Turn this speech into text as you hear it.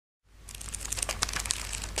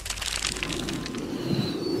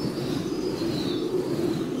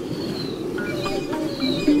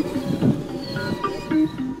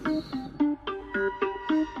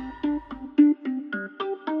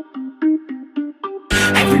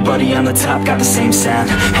Everybody on the top got the same sound.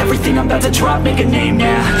 Everything I'm about to drop, make a name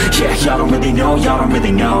now. Yeah, y'all don't really know, y'all don't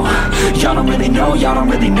really know. Y'all don't really know, y'all don't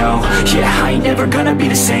really know. Yeah, I ain't never gonna be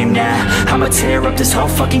the same now. I'ma tear up this whole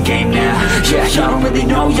fucking game now. Yeah, y'all don't really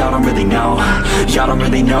know, y'all don't really know. Y'all don't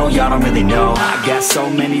really know, y'all don't really know. I got so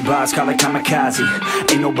many bars, call it kamikaze.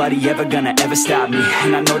 Ain't nobody ever gonna ever stop me.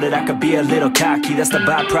 And I know that I could be a little cocky. That's the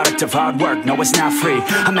byproduct of hard work, no it's not free.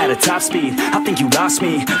 I'm at a top speed, I think you lost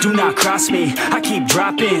me. Do not cross me, I keep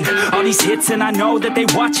dropping all these hits and I know that they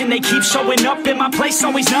watching. They keep showing up in my place,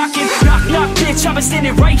 always knocking. Knock, knock, bitch, I've been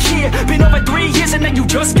standing right here. Been over 3 years and then you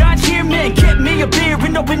just got here. Man, get me a beer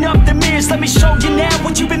and open up the mirrors. Let me show you now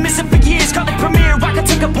what you've been missing for years. Call it premiere, I can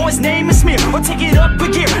take a boy's name and smear, or take it up a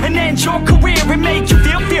gear and end your career and make you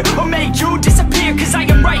feel fear, or make you disappear. Cause I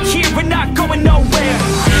am right here and not going nowhere.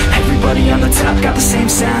 Everybody on the top got the same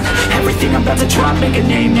sound. Everything I'm about to drop, make a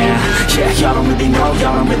name now. Yeah, y'all don't really know,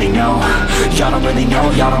 y'all don't really know. Y'all don't really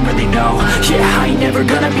know, y'all don't really know. Yeah, I ain't never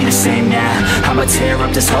gonna be the same now. I'ma tear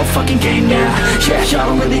up this whole fucking game now. Yeah, y'all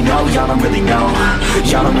don't really know, y'all don't really know.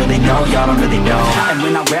 Y'all don't really know, y'all don't really know. And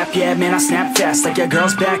when I rap, yeah, man, I snap fast. Like your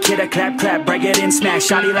girl's back, hit a clap, clap, break it in, smack.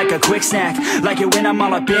 Shawty like a quick snack, like it when I'm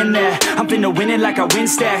all up in there. I'm finna win it like I win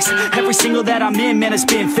stacks. Every single that I'm in, man, it's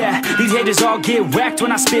been fat. These haters all get whacked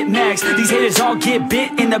when I spit max. These haters all get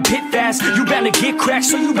bit in the pit fast. You better get cracked,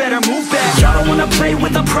 so you better move back. Y'all don't wanna play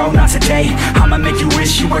with a pro, not today. I'ma make you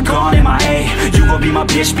wish you were gone in my A. You gon' be my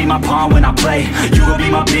bitch, be my pawn when I play. You gon' be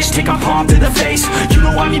my bitch, take my palm to the face. You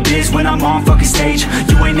know I'm your biz when I'm on fucking stage.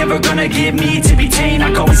 You ain't never gonna get me to be tame.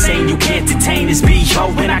 I go insane, you can't detain this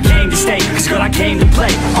B.O. when I came to stay. Cause girl, I came to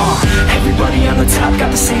play. Everybody on the top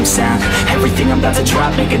got the same sound. Everything I'm about to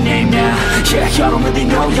drop, make a name now. Yeah, y'all don't really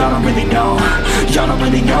know, y'all don't really know. Y'all don't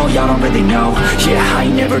really know, y'all don't really know. Yeah, I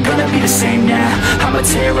ain't never gonna be the same now. I'ma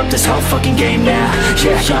tear up this whole fucking game now.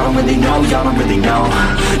 Yeah, y'all don't really know, y'all don't really know.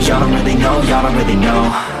 Y'all don't really know, y'all don't really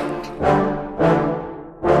know.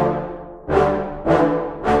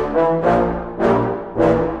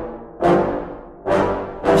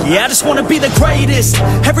 Yeah, I just wanna be the greatest.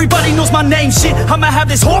 Everybody knows my name, shit. I'ma have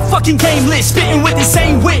this whole fucking game list, spitting with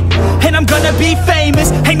insane wit, and I'm gonna be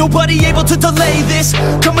famous. Ain't nobody able to delay this.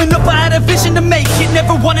 Coming up, I had a vision to make it.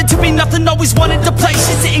 Never wanted to be nothing, always wanted to play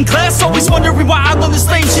shit. Sit in class, always wondering why I love this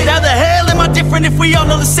lame shit. How the hell am I different if we all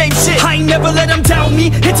know the same shit? I ain't never let them doubt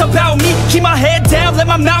me, it's about me. Keep my head down, let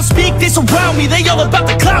my mouth speak. They surround me, they all about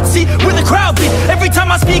the clout, see where the crowd be. Every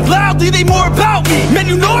time I speak loudly, they more about me. Man,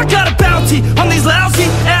 you know I got a bounty on these lousy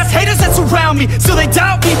ass haters that surround me. Still they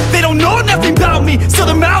doubt me, they don't know nothing about me. Still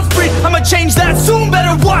their mouths breathe, I'ma change that soon.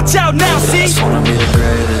 Better watch out now, see? I just wanna be the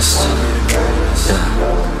greatest,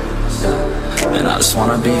 yeah. And I just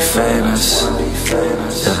wanna be famous,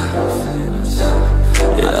 yeah.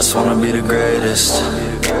 Yeah, I just wanna be the greatest,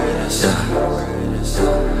 yeah.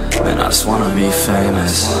 And I just wanna be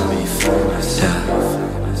famous, yeah.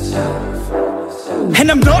 And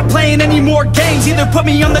I'm not playing any more games. Either put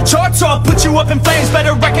me on the charts or I'll put you up in flames.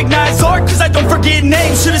 Better recognize art, cause I don't forget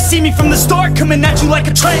names. Should've seen me from the start, coming at you like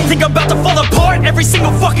a train. Think I'm about to fall apart every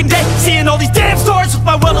single fucking day. Seeing all these damn stars with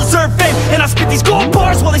my well-deserved fame. And I spit these gold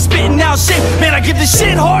bars while they spitting out shit. Man, I give this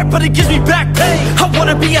shit hard, but it gives me back pain. I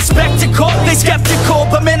wanna be a spectacle, they skeptical.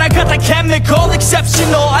 But man, I got the chemical,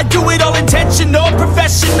 exceptional. I do it all intentional,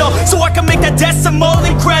 professional, so I can make that decimal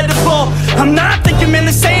incredible. I'm not thinking, man,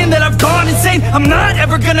 they're saying that I've gone insane. I'm not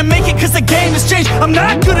ever gonna make it cause the game has changed. I'm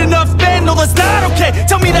not good enough, man, no that's not okay.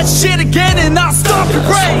 Tell me that shit again and I'll stop your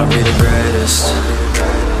brain. I just wanna be the greatest,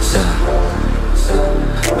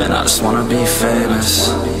 yeah. Man, I just wanna be famous,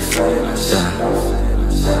 yeah.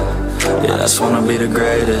 Yeah, I just wanna be the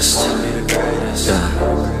greatest, yeah.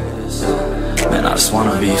 Man, I just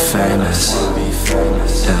wanna be famous,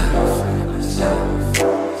 yeah.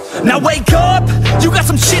 Now wake up, you got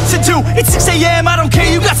some shit to do. It's 6 AM, I don't care,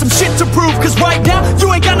 you got some shit to prove. Cause right now,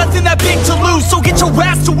 you ain't got nothing that big to lose. So get your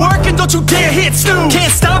ass to work and don't you dare hit snooze.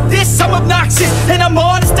 Can't stop this, I'm obnoxious, and I'm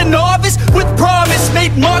honest and novice. With promise,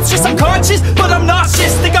 made monstrous, I'm conscious, but I'm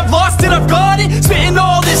nauseous. Think I've lost it, I've got it. Spitting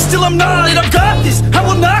all this, still I'm not it, I've got this. I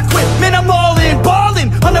will not quit, man, I'm all in.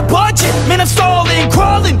 Ballin', on a budget, man, I'm stalling.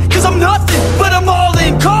 Crawling, cause I'm nothing, but I'm all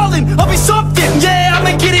in. Calling, I'll be something, yeah,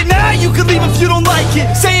 I'ma get it now. You can leave if you don't like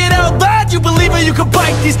it. Say it out loud, you believe it, you can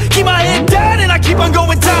bite this. Keep my head down and I keep on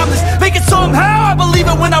going timeless. Make it somehow, I believe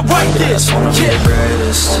it when I write this. I just wanna be the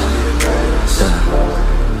greatest,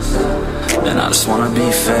 yeah. And I just wanna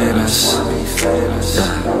be famous,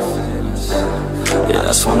 yeah. Yeah, I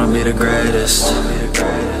just wanna be the greatest,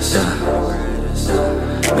 yeah.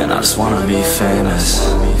 Man, I just wanna be famous,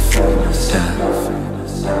 yeah.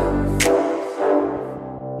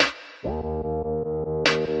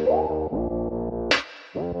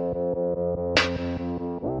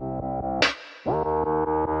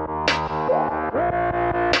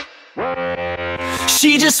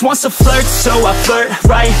 She just wants to flirt, so I flirt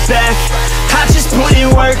right back. I just put in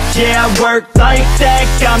work, yeah, I work like that.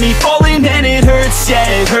 Got me falling and it hurts, yeah,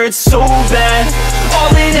 it hurts so bad. All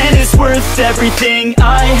in and it's worth everything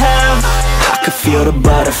I have. I could feel the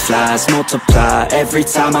butterflies multiply every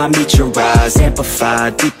time I meet your eyes. Amplify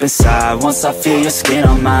deep inside once I feel your skin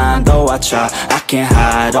on mine. Though I try, I can't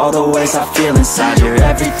hide all the ways I feel inside. You're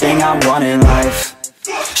everything I want in life.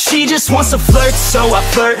 She just wants to flirt, so I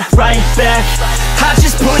flirt right back. I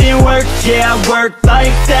just put in work, yeah, I work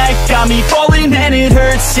like that. Got me falling and it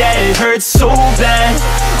hurts, yeah, it hurts so bad.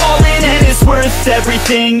 All in and it's worth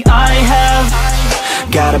everything I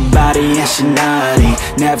have. Got a body and she naughty,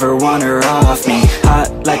 never want her off me.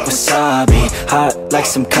 Hot like wasabi, hot like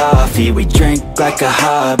some coffee. We drink like a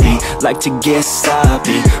hobby, like to get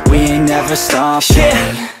sloppy. We ain't never stopping.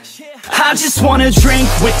 Yeah. I just wanna drink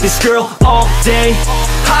with this girl all day.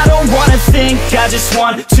 I don't wanna think, I just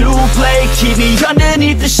want to play. Keep me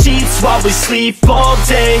underneath the sheets while we sleep all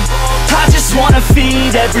day. I just wanna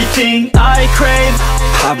feed everything I crave.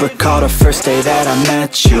 I recall the first day that I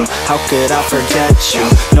met you. How could I forget you?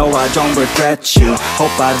 No, I don't regret you.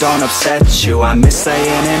 Hope I don't upset you. I miss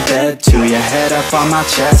laying in bed too. Your head up on my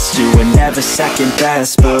chest, you were never second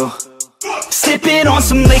best, boo. Sipping on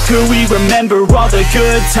some liquor, we remember all the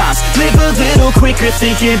good times. Live a little quicker,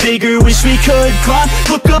 thinking bigger, wish we could climb.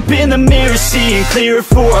 Look up in the mirror, seeing clearer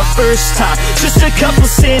for our first time. Just a couple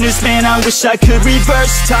sinners, man, I wish I could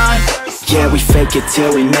reverse time. Yeah, we fake it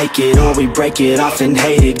till we make it, or we break it off and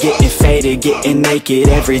hate it. Getting faded, getting naked,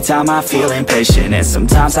 every time I feel impatient. And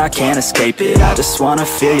sometimes I can't escape it, I just wanna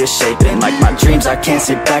feel you shaping. Like my dreams, I can't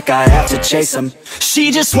sit back, I have to chase them.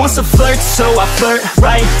 She just wants to flirt, so I flirt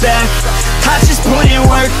right back. I just put in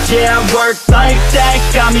work, yeah, I work like that.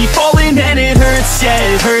 Got me falling and it hurts, yeah,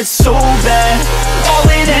 it hurts so bad. All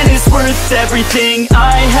in and it's worth everything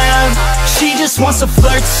I have. She just wants to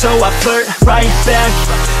flirt, so I flirt right back.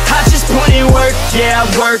 I just put in work, yeah,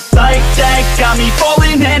 I work like that. Got me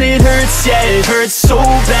falling and it hurts, yeah, it hurts so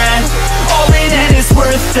bad. All in and it's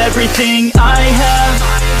worth everything I have.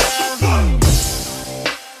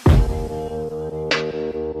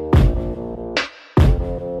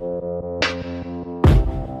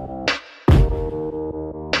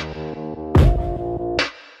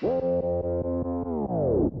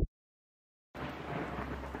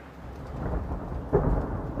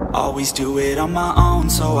 Always do it on my own,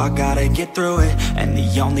 so I gotta get through it. And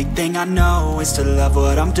the only thing I know is to love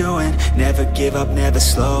what I'm doing. Never give up, never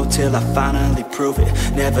slow, till I finally prove it.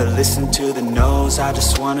 Never listen to the no's, I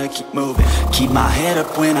just wanna keep moving. Keep my head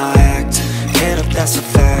up when I act, head up, that's a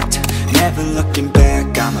fact. Never looking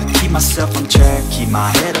back, I'ma keep myself on track. Keep my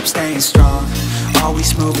head up, staying strong,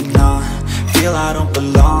 always moving on. Feel I don't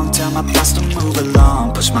belong, tell my thoughts to move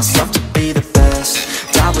along. Push myself to be the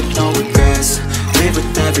best, die with no regrets. Live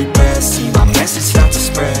with every breath, see my message start to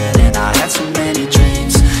spread. And I had so many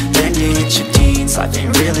dreams, then you hit your teens. Life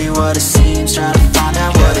ain't really what it seems, try to find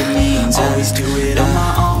out what it means. Always do it on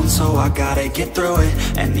my own, so I gotta get through it.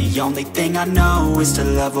 And the only thing I know is to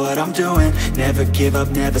love what I'm doing. Never give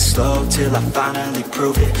up, never slow, till I finally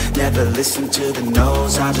prove it. Never listen to the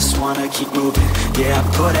no's, I just wanna keep moving. Yeah, I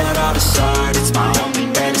put out all the art, it's my only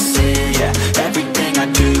medicine. Yeah, everything I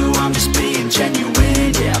do, I'm just being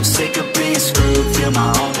genuine. Yeah, I'm sick of being screwed, feel my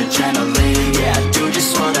own adrenaline. Yeah, I do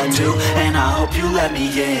just what I do, and I hope you let me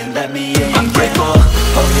in, let me in. I'm grateful,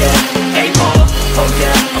 oh yeah, able, oh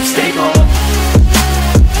yeah, I'm stable.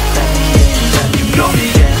 Let me in, let me know me,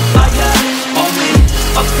 yeah, I got only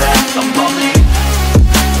a path, I'm lonely.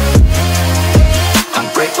 I'm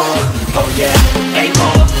grateful, oh yeah,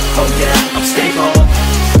 able, oh yeah, I'm stable.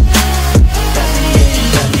 Let me in,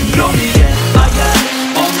 let me know me, yeah, I got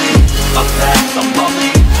only a path, I'm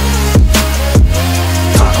lonely.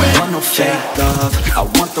 I want no fake love, I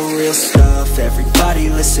want the real stuff. Everybody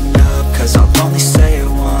listen up, cause I'll only say it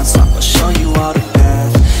once. I'm gonna show you all the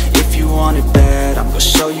path, if you want it bad. I'm gonna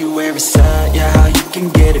show you where it's at, yeah, how you can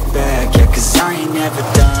get it back. Yeah, cause I ain't never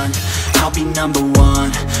done, I'll be number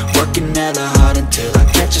one. Working hella hard until I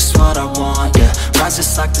get just what I want. Yeah, rise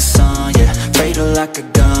just like the sun, yeah, fatal like a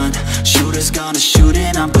gun. Shooters gonna shoot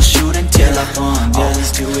and I'm gonna shoot until I won. Yeah,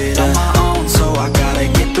 always do it on my own, so I gotta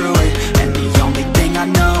get through it. And the only thing I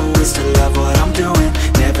know is to love what I'm doing.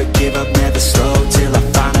 Never give up, never slow, till I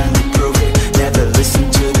finally prove it. Never listen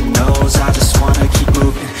to the no's, I just wanna keep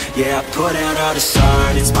moving. Yeah, I put out all this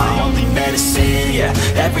art, it's my only medicine. Yeah,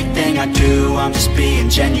 everything I do, I'm just being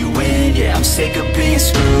genuine. Yeah, I'm sick of being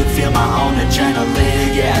screwed, feel my own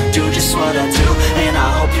adrenaline. Yeah, I do just what I do, and I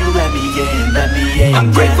hope you let me in, let me in.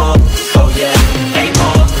 I'm grateful, oh yeah,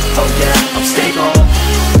 able, oh yeah, I'm stable.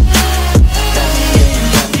 Let me in,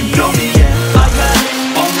 let me know me, yeah, I got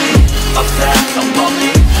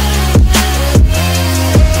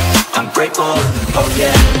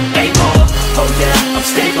yeah, able, oh yeah, I'm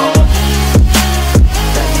stable.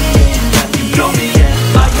 You know me, yeah,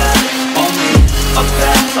 I got only a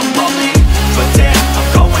path, I'm lonely, but damn, I'm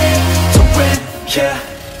going to win, yeah.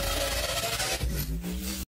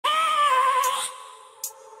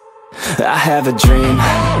 I have a dream,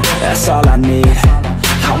 that's all I need.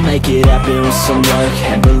 I'll make it happen with some work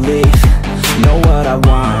and belief. Know what I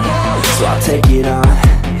want, so I'll take it on.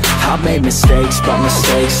 I've made mistakes, but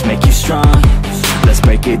mistakes make you strong. Let's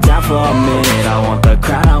break it down for a minute. I want the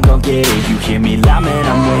crown, I'm gon' get it. You hear me loud, man,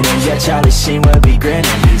 I'm winning. Yeah, Charlie Sheen will be grinning.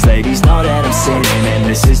 These ladies know that I'm sinning, and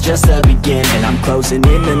this is just the beginning. I'm closing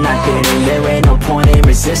in the ninth inning. There ain't no point in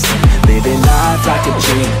resisting. Living life like a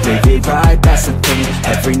dream, live it right, that's the thing.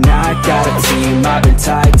 Every night, got a team, I've been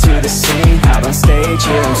tied to the scene. Out on stage,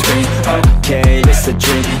 here on screen. Okay, it's a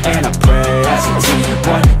dream, and I pray as a team.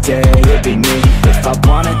 One day, it'll be me. If I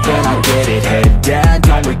want it, then I get it. Head down,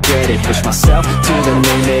 don't regret it. Push myself to the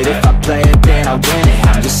limit. If I play it, then I win it.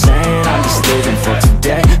 I'm just saying, I'm just living for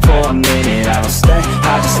today. For a minute, I don't stay,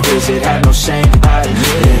 I just visit. Have no shame, I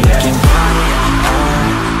admit it. Looking right at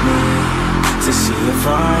me to see if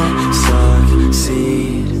I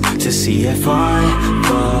succeed, to see if I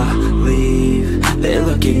believe. They're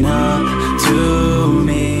looking up to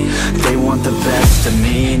me. They want the best of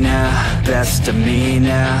me now, best of me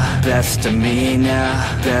now, best of me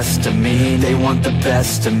now, best of me. They want the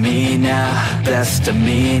best of me now, best of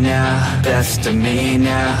me now, best of me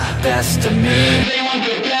now, best of me. They want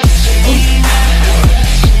the best of me now.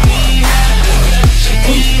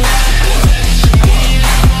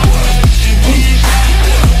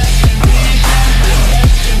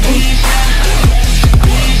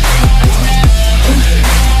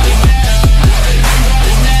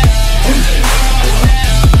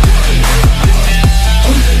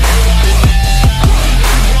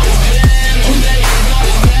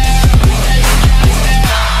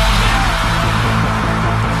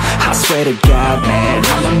 Swear to God, man,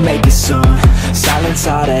 I'ma make it soon. Silence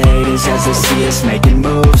all the haters as they see us making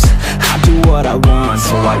moves. I do what I want,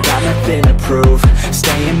 so I got nothing to prove.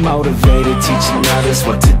 Staying motivated, teaching others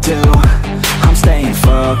what to do. I'm staying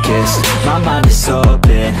focused, my mind is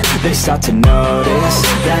open. They start to notice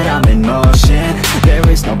that I'm in motion. There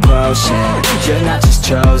is no potion, you're not just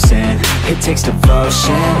chosen. It takes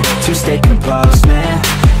devotion to stay composed, man.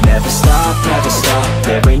 Never stop,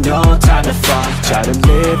 there ain't no time to fall. Try to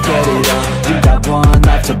live, get it all, you got one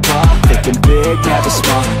life to ball. Thinking big, never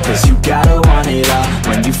small, cause you gotta want it all.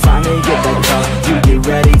 When you finally get that call, you get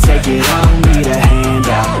ready, take it on. Need a hand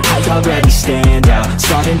out, I already stand out.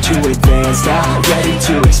 Starting to advance now, ready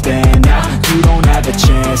to expand now. You don't have a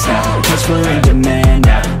chance now, cause we're in demand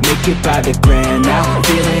now. Make it by the grand now,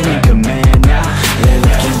 feeling in command now. They're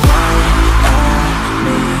looking right at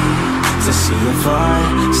me to see if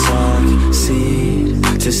I succeed,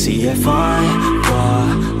 to see if I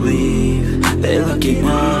believe. They're looking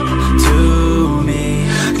up to me.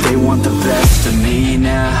 They want the best of me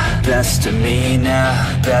now, best of me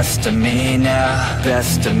now, best of me now,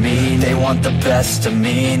 best of me. They want the best of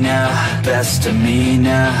me now, best of me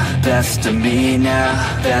now, best of me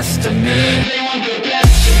now, best of me. They want the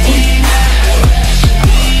best of me now.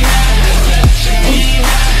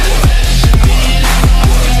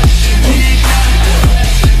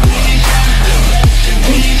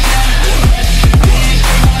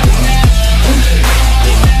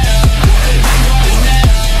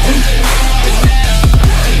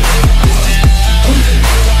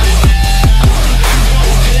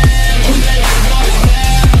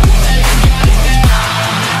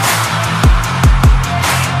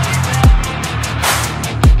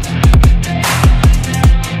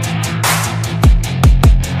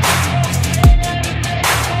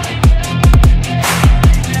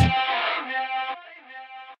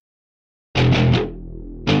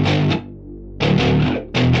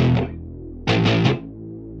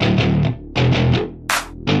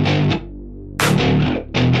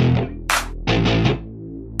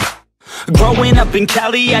 Growing up in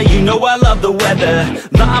Cali, yeah, you know I love the weather.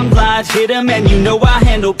 Limelight hit 'em and you know I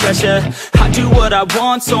handle pressure. I do what I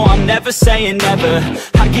want, so I'm never saying never.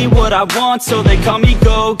 I get what I want, so they call me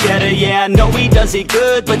go-getter. Yeah, I know he does it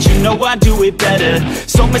good, but you know I do it better.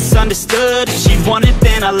 So misunderstood, if she want it,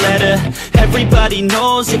 then I let her. Everybody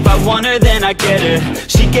knows if I want her, then I get her.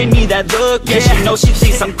 She gave me that look, yeah, she knows she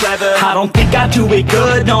thinks I'm clever. I don't think I do it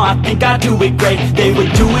good, no, I think I do it great. They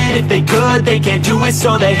would do it if they could, they can't do it,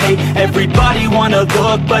 so they hate. Everybody wants wanna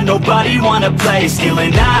look, but nobody wanna play.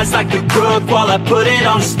 Stealing eyes like a crook while I put it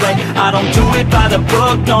on display. I don't do it by the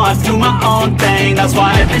book, no, I do my own thing. That's why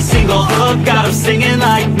every single hook got them singing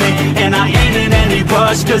like me. And I ain't in any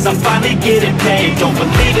rush, cause I'm finally getting paid. Don't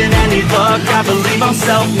believe in any luck, I believe I'm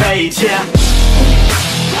self-made, yeah.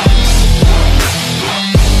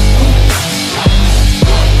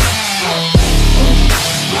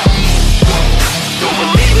 Don't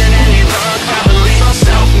believe in any luck, I believe I'm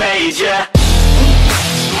self-made, yeah.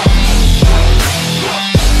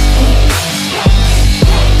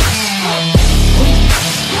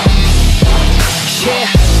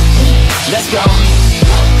 Let's go.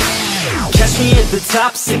 Catch me at the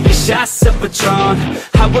top, sipping shots of Patron.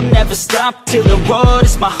 I will never stop till the road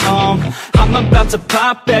is my home. I'm about to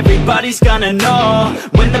pop, everybody's gonna know.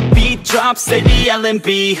 When the beat drops, they be yelling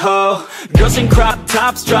B-ho. Girls in crop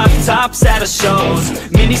tops, drop tops at our shows.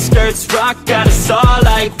 Mini skirts rock, got us all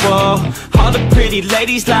like whoa. All the pretty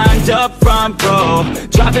ladies lined up front row.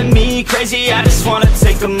 Driving me crazy, I just wanna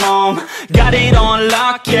take them home. Got it on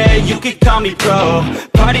lock, yeah, you could call me pro.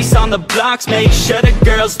 Parties on the blocks, make sure the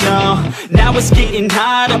girls know. Now it's getting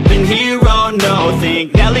hot up in here, oh no.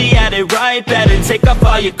 Think Nelly had it right, better take off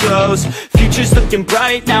all your clothes. Future's looking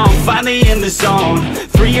bright, now I'm finally in the zone.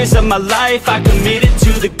 3 years of my life, I committed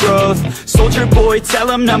to the growth. Soldier boy, tell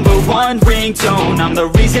them #1 ringtone. I'm the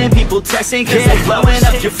reason people texting, cause they're blowing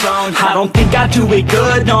up your phone. I don't think I do it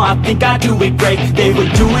good, no, I think I do it great. They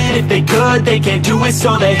would do it if they could, they can't do it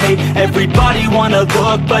so they hate. Everybody wanna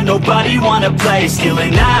look, but nobody wanna play.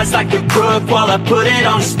 Stealing eyes like a crook while I put it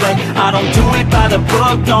on display. I don't do it by the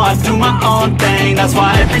book, no, I do my own thing. That's why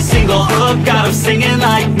every single hook got them singing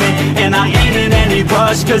like me. And I ain't in any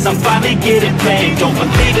rush, cause I'm finally getting paid. Don't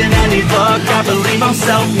believe in any luck, I believe I'm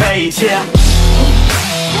self-made, yeah.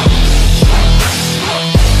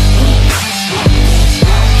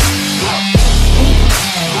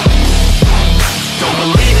 Don't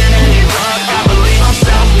believe in any luck, I believe I'm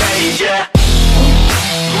self-made, yeah.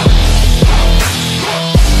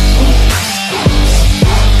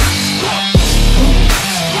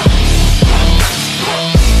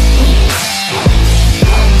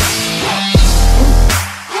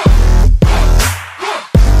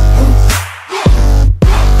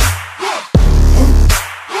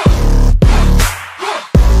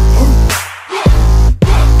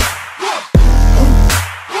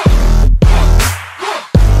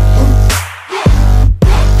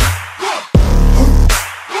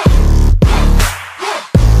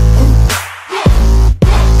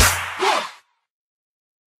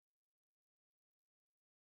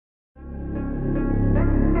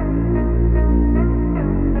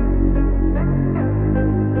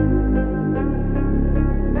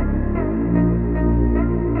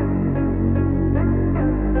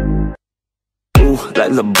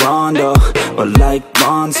 Like LeBron, though, or like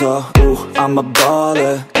Bonzo. Ooh, I'm a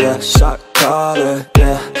baller, yeah, shot caller,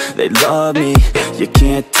 yeah. They love me, you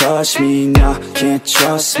can't touch me, nah, can't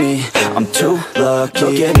trust me. I'm too lucky.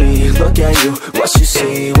 Look at me, look at you, what you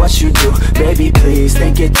see, what you do. Baby, please,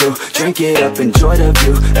 think it through, drink it up, enjoy the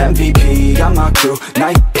view. MVP, got my crew,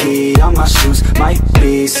 Nike on my shoes. Might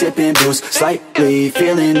be sipping booze, slightly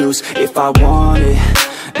feeling loose. If I want it,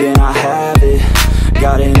 then I have it.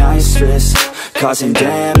 Got an ice wrist, causing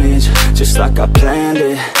damage, just like I planned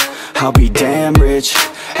it. I'll be damn rich.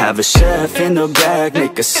 Have a chef in the back,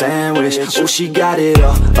 make a sandwich. Oh, she got it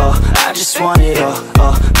all, I just want it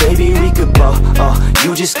all, baby, we could ball,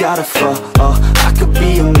 you just gotta fall, I could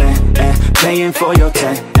be a man, and paying for your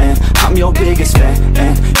tan, and I'm your biggest fan,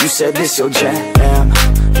 and you said this your jam,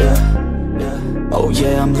 yeah. Oh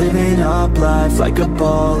yeah, I'm living up life like a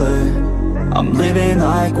baller. I'm living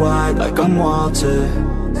like white, like I'm Walter.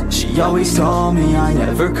 She always told me I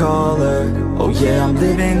never call her. Oh yeah, I'm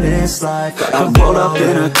living this life like I roll up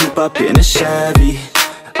in a coupe, up in a Chevy.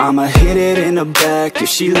 I'ma hit it in the back if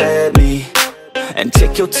she let me. And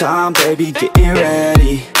take your time, baby, getting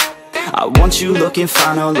ready. I want you looking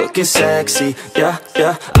fine or looking sexy. Yeah,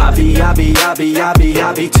 yeah. I be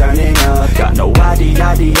turning up. Got no ID,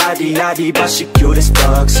 but she cute as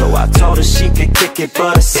fuck. So I told her she could kick it,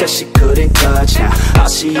 but I said she couldn't touch. Now all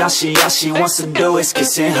she wants to do is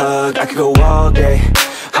kiss and hug. I could go all day,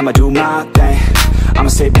 I'ma do my thing. I'ma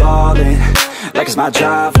stay ballin', like it's my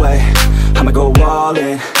driveway. I'ma go all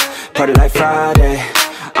in, party like Friday.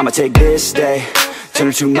 I'ma take this day, turn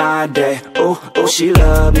it to my day. Oh, she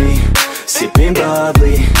love me, sipping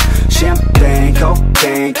bubbly, champagne,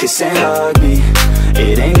 cocaine, kiss and hug me.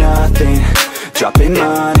 It ain't nothing, dropping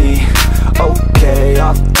money. Okay,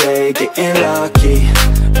 off day, getting lucky.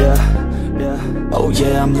 Yeah, yeah. Oh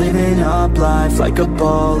yeah, I'm living up life like a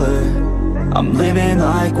baller. I'm living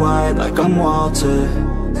like white, like I'm Walter.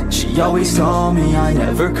 She always told me I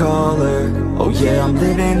never call her. Oh yeah, I'm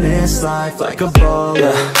living this life like a baller.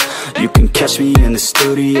 Yeah, you can catch me in the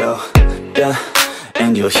studio. Yeah,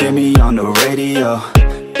 and you'll hear me on the radio.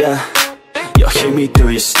 Yeah, you'll hear me through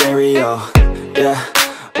your stereo. Yeah,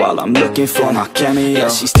 while I'm looking for my cameo. Yeah,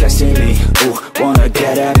 she's texting me, ooh, wanna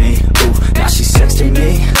get at me. Ooh, now she's texting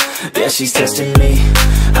me. Yeah, she's testing me.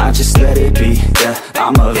 I just let it be. Yeah,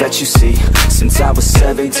 I'm a vet, you see. Since I was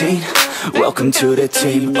 17. Welcome to the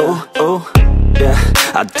team. Ooh, ooh, yeah.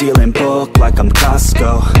 I deal in bulk like I'm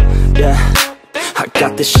Costco. Yeah, I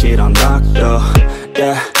got this shit on lock, though.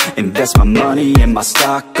 Yeah, invest my money in my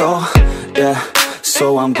stock, oh. Yeah,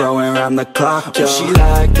 so I'm growing around the clock, yo. She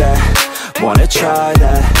like that, wanna try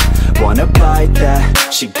that, wanna bite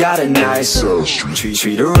that. She got a nice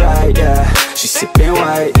treat her right, yeah. She sipping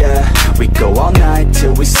white, yeah. We go all night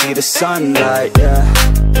till we see the sunlight, yeah.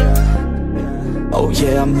 Oh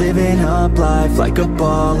yeah, I'm living up life like a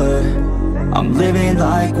baller. I'm living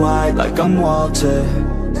like white, like I'm Walter.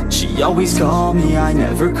 She always called me, I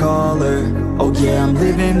never call her. Oh yeah, I'm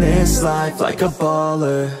living this life like a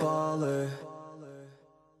baller.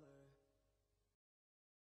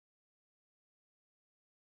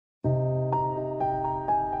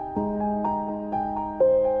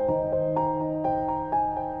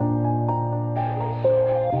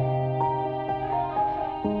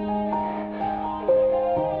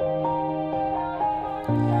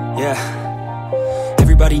 Yeah,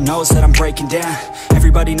 everybody knows that I'm breaking down.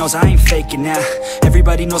 Everybody knows I ain't faking now.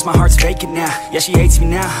 Everybody knows my heart's vacant now. Yeah, she hates me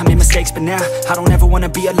now, I made mistakes but now I don't ever wanna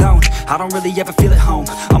be alone. I don't really ever feel at home.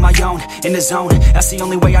 On my own, in the zone, that's the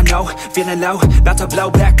only way I know. Feeling low, about to blow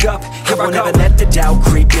back up. Here I won't ever let the doubt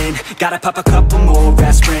creep in. Gotta pop a couple more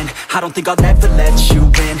aspirin. I don't think I'll ever let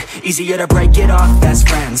you in. Easier to break it off best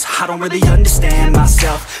friends. I don't really understand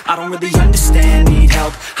myself. I don't really understand, need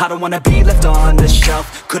help. I don't wanna be left on the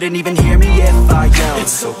shelf. Couldn't even hear me if I yelled.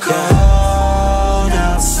 It's so cold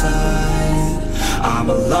outside, I'm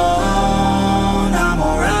alone, I'm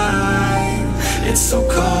alright. It's so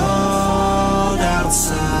cold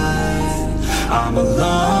outside, I'm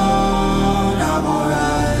alone, I'm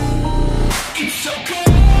alright. It's so cold.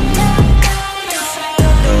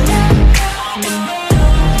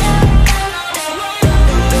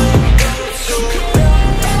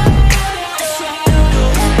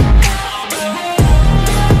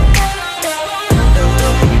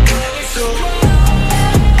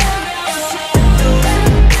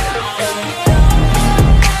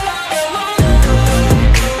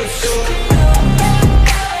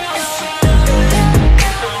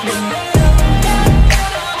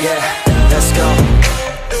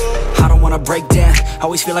 Break down,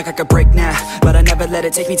 always feel like I could break now, but I never let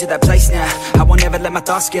it take me to that place now. I won't ever let my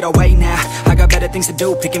thoughts get away now. I got better things to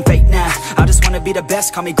do, picking fate now. I just wanna be the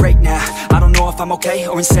best, call me great now. I don't know if I'm okay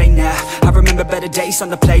or insane now. I remember better days on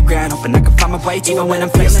the playground, hoping I can find my way even when I'm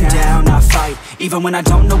feeling down. I fight, even when I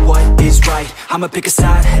don't know what is right. I'ma pick a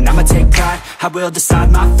side, and I'ma take pride. I will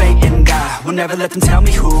decide my fate, and I will never let them tell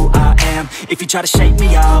me who I am. If you try to shake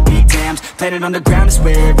me, I'll be damned. Planet on the ground is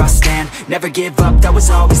where I stand. Never give up, that was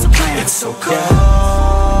always the plan. It's so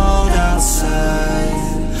cold outside,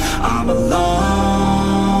 I'm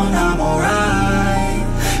alone, I'm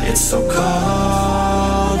alright. It's so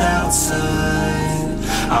cold outside,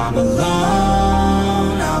 I'm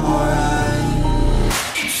alone, I'm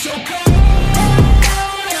alright. It's so cold.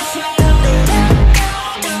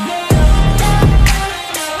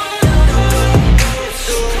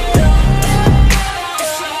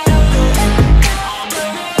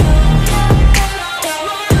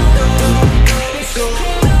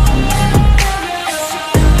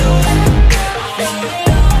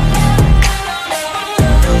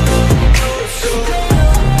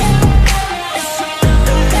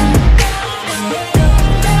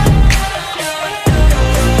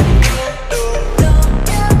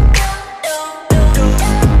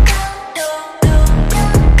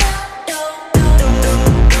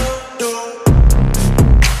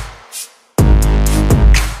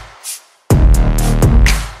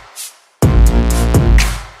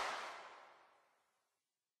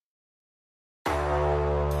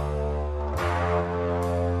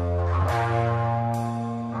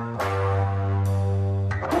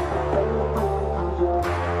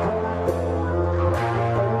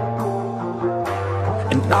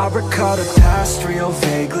 I recall the past real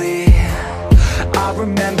vaguely. I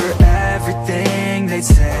remember everything they'd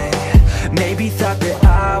say. Maybe thought that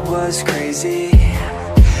I was crazy,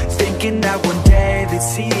 thinking that one day they'd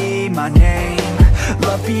see my name.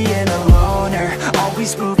 Love being a loner,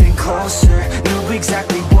 always moving closer. Knew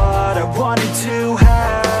exactly what I wanted to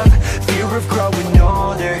have. Fear of growing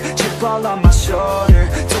older, chip all on my shoulder.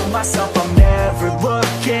 Told myself I'm never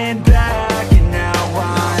looking back, and now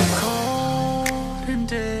I'm cold and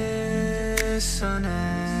dissonant.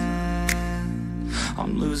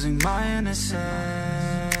 I'm losing my innocence,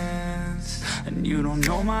 and you don't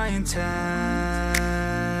know my intent.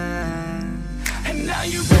 And now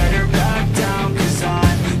you better back down, 'cause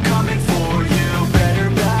I'm coming for you. Better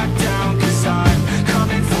back down, 'cause I'm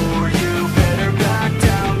coming for you. Better back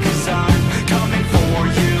down, 'cause I'm coming for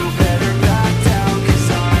you. Better back down, 'cause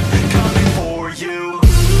I'm coming for you.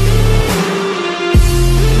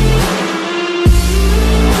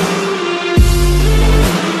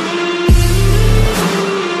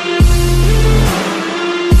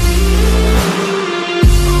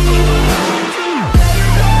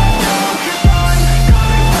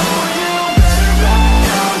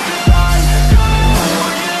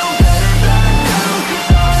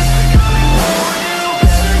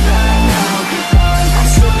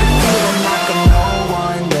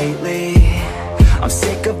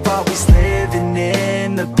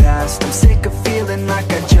 I'm sick of feeling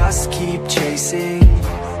like I just keep chasing,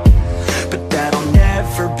 but that'll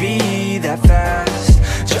never be that fast.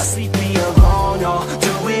 Just leave me alone, I'll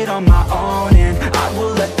do it on my own, and I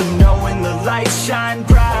will let them know when the lights shine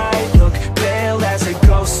bright. Look pale as a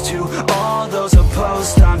ghost to all those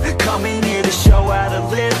opposed. I'm coming here to show how to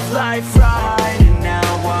live life right, and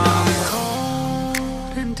now I'm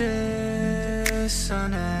cold and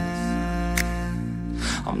dissonant.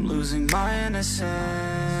 I'm losing my innocence,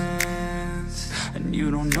 and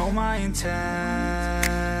you don't know my intent.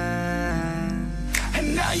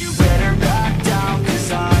 And now you better back down,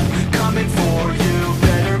 'cause I'm coming for you.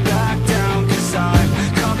 Better back down, 'cause I'm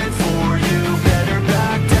coming for you. Better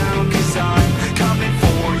back down, 'cause I'm coming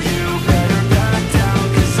for you. Better back down,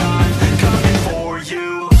 'cause I'm coming for you.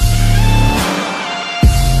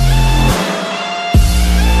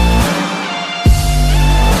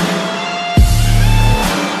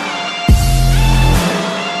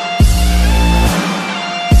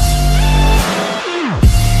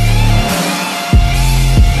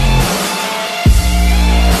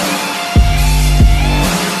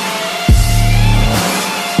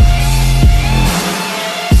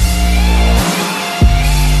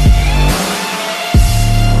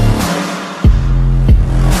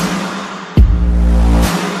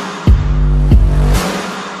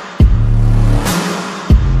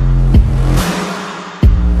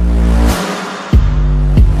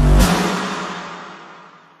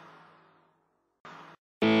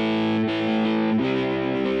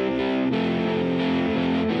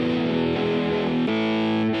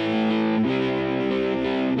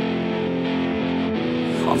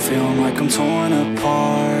 I'm feeling like I'm torn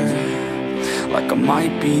apart, like I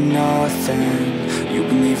might be nothing. You've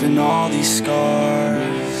been leaving all these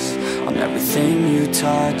scars on everything you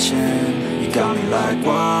touch, and you got me like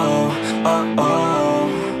whoa, oh, oh,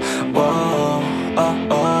 whoa, oh,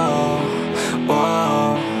 oh,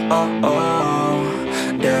 whoa, oh, oh,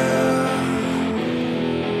 yeah.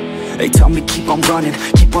 They tell me keep on running,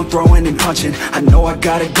 keep on throwing and punching. I know I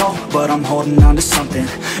gotta go, but I'm holding on to something.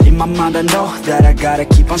 In my mind I know that I gotta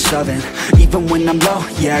keep on shoving. Even when I'm low,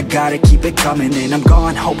 yeah, I gotta keep it coming. And I'm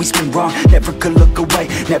gone, always been wrong, never could look away.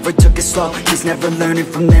 Never took it slow, kids never learning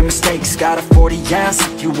from their mistakes. Got a 40 ounce,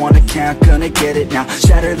 if you wanna count, gonna get it now.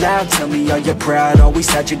 Shatter loud, tell me are you proud, always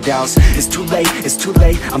had your doubts. It's too late,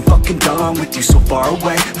 I'm fucking done with you. So far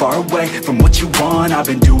away from what you want. I've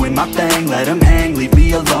been doing my thing, let them hang, leave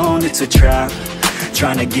me alone. It's a trap,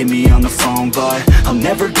 trying to get me on the phone, but I'll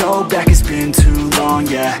never go back, it's been too long,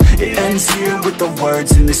 yeah. It ends here with the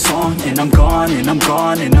words in this song, and I'm gone, and I'm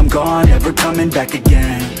gone, and I'm gone, never coming back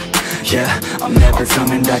again. Yeah, I'm never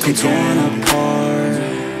coming back again. Apart,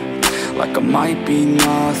 like I might be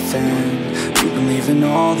nothing. You've been leaving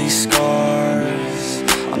all these scars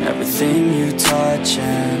on everything you touch,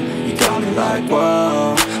 and you got me like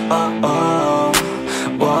whoa, oh, oh,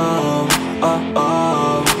 whoa, oh,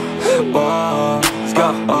 oh, whoa, let's go,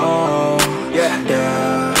 oh, yeah,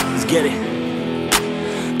 let's get it.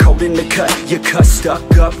 Cold in the cut, your cut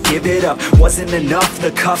stuck up, give it up. Wasn't enough,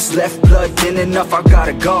 the cuffs left blood thin enough. I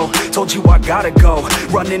gotta go, told you I gotta go.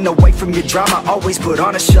 Running away from your drama, always put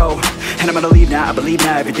on a show. And I'm gonna leave now, I believe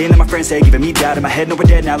now. Everything that my friends say, giving me doubt. In my head, no, we're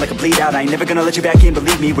dead now, like a bleed out. I ain't never gonna let you back in,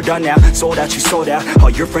 believe me, we're done now. Sold out, you sold out, all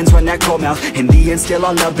your friends run that cold mouth. In the end, still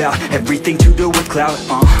all about everything to do with clout.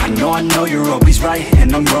 I know you're always right,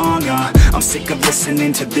 and I'm wrong, I'm sick of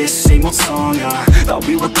listening to this same old song, thought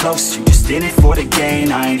we were close, you just in it for the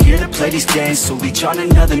gain. I ain't here to play these games, so leech on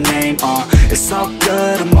another name. It's all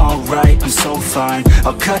good, I'm alright, I'm so fine.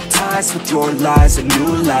 I'll cut ties with your lies, a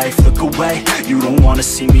new life. Look away, you don't wanna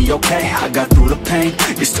see me, okay? I got through the pain,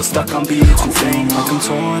 you're still stuck on being too vain. Like I'm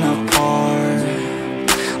torn apart,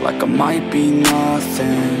 like I might be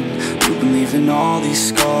nothing. You believe in all these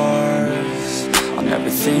scars on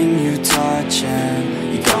everything you touch,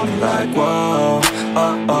 and you got me like, whoa,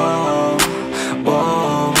 oh, oh,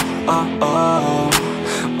 whoa, oh, oh,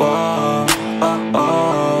 whoa, oh,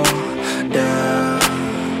 oh, yeah.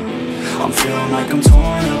 I'm feeling like I'm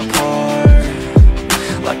torn apart,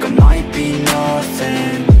 like I might be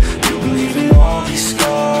nothing. You believe in all these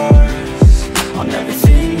scars on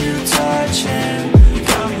everything you touch, and you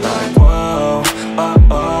got me like, whoa, oh,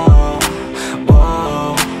 oh,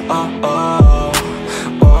 whoa, oh, oh,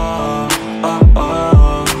 whoa, oh,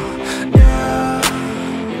 oh, yeah.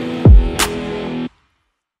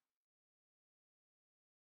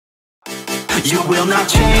 You will not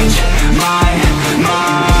change my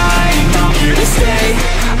mind. I'm here to stay.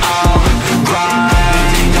 I'll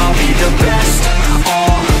grind. I'll be the best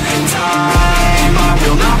all time. I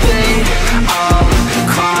will not fade. I'll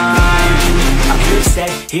climb. I'm here to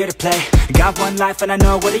stay, here to play. Got one life and I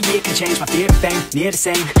know what a year can change. My fear of fame, near the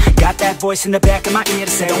same. Got that voice in the back of my ear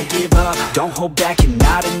to say, don't give up, don't hold back, you're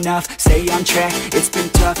not enough. Stay on track, it's been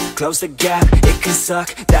tough. Close the gap, it can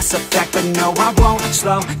suck, that's a fact. But no, I won't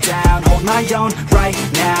slow down. Hold my own right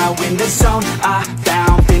now, in the zone I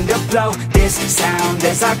found. Been to blow this sound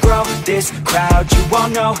as I grow this crowd. You all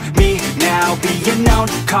know me now, being known.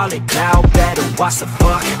 Call it cloud, better watch the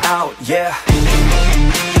fuck out, yeah.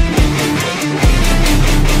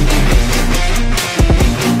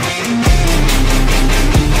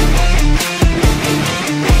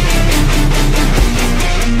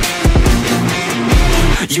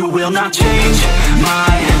 You will not change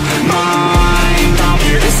my mind. I'm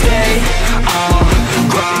here to stay. I'll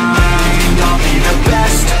grind. I'll be the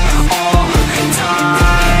best all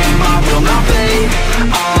time. I will not fade.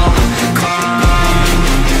 I'll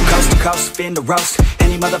climb. Coast to coast, fin to roast.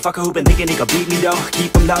 Any motherfucker who been thinking he could beat me though,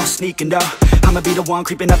 keep him low, sneaking though. I'ma be the one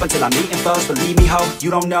creeping up until I'm meeting foes. Believe me ho, you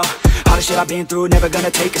don't know all the shit I've been through, never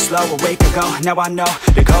gonna take it slow. Awake ago, now I know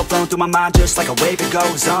the code flowing through my mind just like a wave it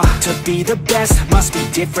goes on. To be the best, must be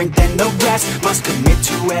different than the rest. Must commit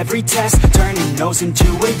to every test, turning no's into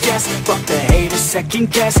a yes. Fuck the haters,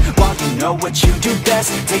 second guess, while you know what you do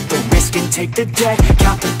best. Take the risk and take the debt,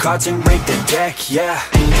 count the cards and rake the deck, yeah.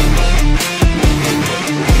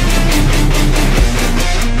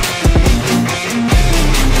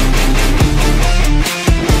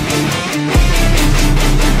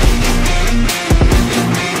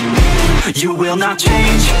 You will not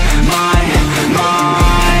change my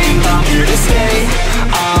mind. I'm here to stay.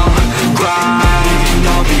 I'll grind.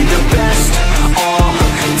 I'll be the best all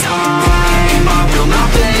time. I will not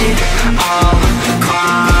fade. I'll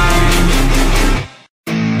climb.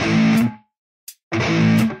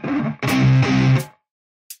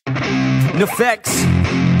 Neffex.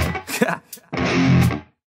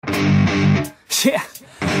 Yeah.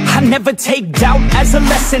 I never take doubt as a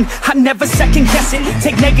lesson, I never second guess it.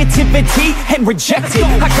 Take negativity and reject it.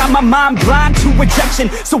 I got my mind blind to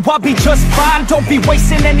rejection, so I'll be just fine. Don't be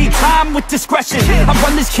wasting any time with discretion. I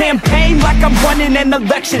run this campaign like I'm running an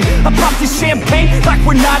election. I pop this champagne like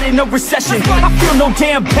we're not in a recession. I feel no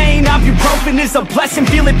damn pain, ibuprofen is a blessing.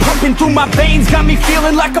 Feel it pumping through my veins, got me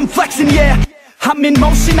feeling like I'm flexing, yeah. I'm in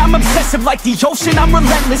motion, I'm obsessive like the ocean, I'm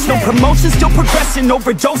relentless. No promotion, still progressing,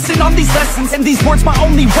 overdosing on these lessons. And these words my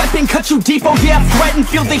only weapon, cut you deep, oh yeah, I threaten.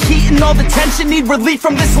 Feel the heat and all the tension, need relief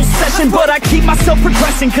from this whole session. But I keep myself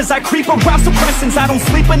progressing, cause I creep around suppressants. I don't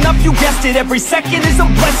sleep enough, you guessed it, every second is a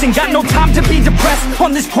blessing. Got no time to be depressed,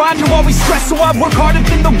 on this grind you always stress. So I work harder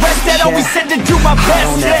than the rest, that always said to do my best. I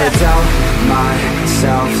don't ever doubt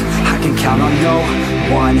myself, I can count on no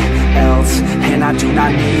one else. And I do not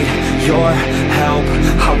need your help,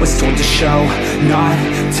 I was told to show, not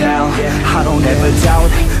tell. I don't ever doubt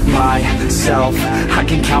myself, I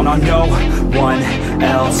can count on no one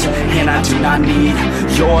else. And I do not need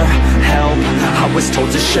your help, I was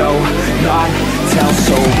told to show, not tell.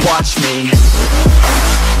 So watch me.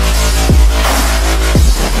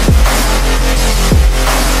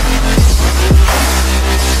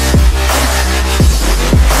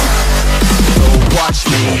 So watch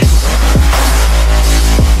me.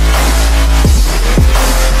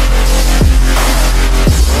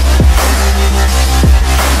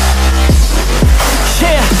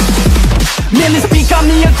 Man, this beat got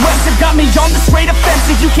me aggressive, got me on the straight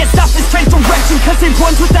offensive. You can't stop this train direction, cause it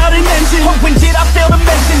runs without an engine. But when did I fail to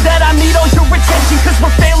mention that I need all your attention? Cause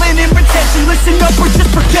we're failing in retention, listen up or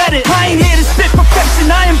just forget it. I ain't here to spit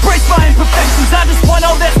perfection, I embrace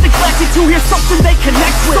to hear something they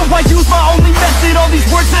connect with. So I use my only method, all these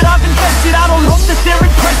words that I've invented. I don't hope that they're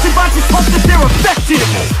impressive, I just hope that they're effective.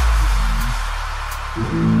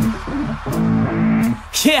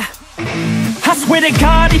 Yeah, I swear to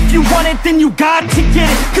God, if you want it, then you got to get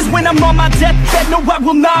it. Cause when I'm on my deathbed, no, I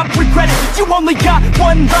will not regret it. You only got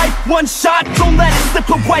one life, one shot, don't let it slip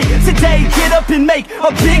away. Today, get up and make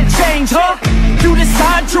a big change, huh? You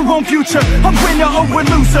decide your own future, a winner or a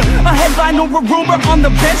loser, a headline or a rumor, on the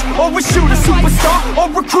bench or a shooter, superstar or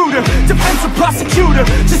recruiter, defensive prosecutor,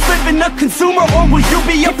 just living a consumer, or will you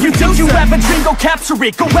be a producer? If you have a dream, go capture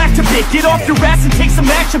it, go activate, get off your ass and take some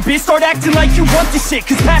action, bitch. Start acting like you want this shit,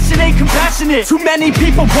 cause passion ain't compassionate. Too many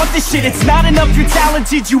people want this shit, it's not enough you're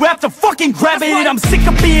talented, you have to fucking grab it. I'm sick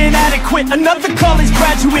of being adequate, another college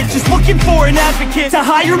graduate, just looking for an advocate to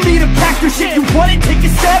hire me to pack your shit. You want it, take a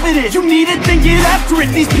stab at it, you need it, then get after it.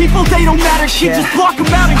 These people, they don't matter shit, just block them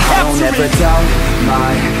out and capture it. I don't ever doubt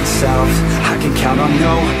myself, I can count on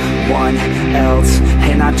no one else,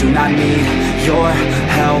 and I do not need your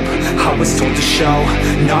help. I was told to show,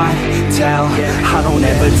 not tell. I don't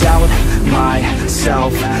ever doubt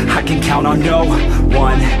myself, I can count on no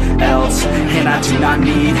one else, and I do not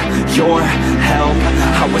need your help.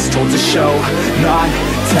 I was told to show, not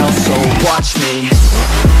tell, so watch me.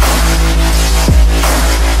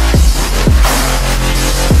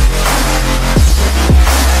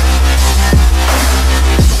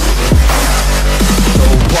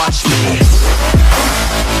 Watch me.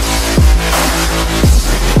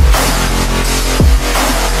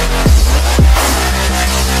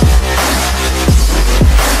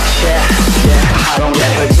 I don't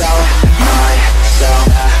ever doubt myself,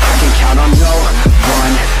 I can count on no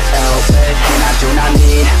one else, and I do not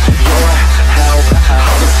need your help.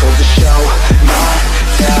 I was told to show, not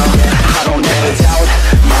tell. I don't ever doubt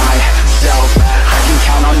myself, I can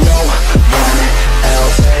count on no one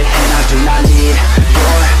else, and I do not need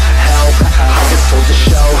your help. I was told to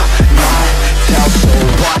show, not tell, so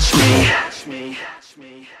watch me.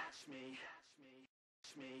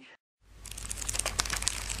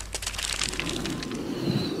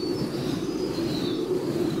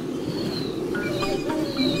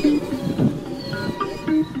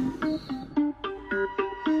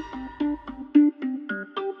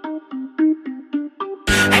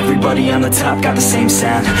 Everybody on the top got the same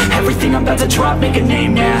sound. Everything I'm about to drop, make a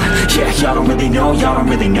name now. Yeah, y'all don't really know, y'all don't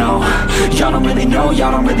really know. Y'all don't really know,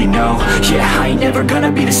 y'all don't really know. Yeah, I ain't never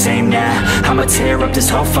gonna be the same now. I'ma tear up this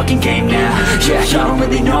whole fucking game now. Yeah, y'all don't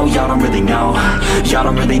really know, y'all don't really know. Y'all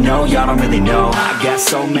don't really know, y'all don't really know. I got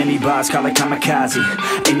so many bars, call it kamikaze.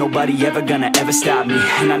 Ain't nobody ever gonna ever stop me.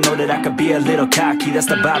 And I know that I could be a little cocky. That's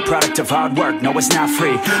the byproduct of hard work, no it's not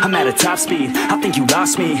free. I'm at a top speed, I think you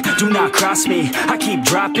lost me. Do not cross me, I keep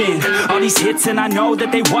dropping all these hits, and I know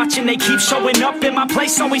that they watching. They keep showing up in my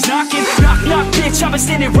place, always knocking. Knock, knock, bitch, I've been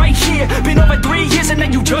standing right here. Been over 3 years and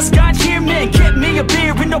then you just got here. Man, get me a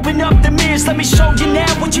beer and open up the mirrors. Let me show you now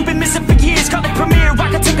what you've been missing for years. Call it premiere,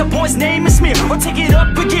 I can take a boy's name and smear, or take it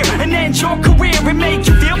up a gear and end your career, and make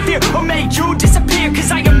you feel fear, or make you disappear.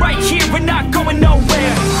 Cause I am right here and not going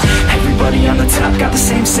nowhere. Everybody on the top got the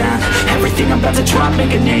same sound. Everything I'm about to drop,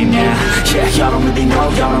 make a name now. Yeah, y'all don't really know,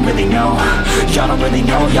 y'all don't really know. Y'all don't really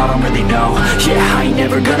know, y'all don't really know. Yeah, I ain't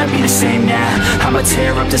never gonna be the same now. I'ma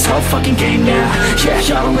tear up this whole fucking game now. Yeah,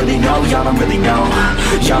 y'all don't really know, y'all don't really know.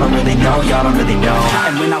 Y'all don't really know, y'all don't really know.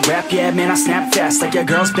 And when I rap, yeah, man, I snap fast. Like your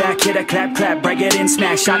girl's back, hit a clap, clap, break it in,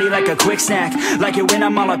 smack. Shotty like a quick snack, like it when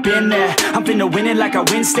I'm all up in there. I'm finna win it like I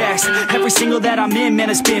win stacks. Every single that I'm in, man,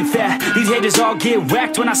 it's been fat. These haters all get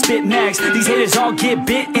whacked when I spit mags. These haters all get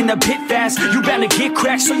bit in the pit fast. You better get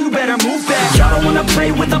cracked, so you better move back. Y'all don't wanna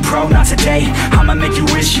play with a pro, not today. I'ma make you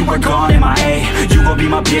wish you were gone, MIA. You gon' be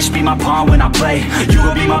my bitch, be my pawn when I play. You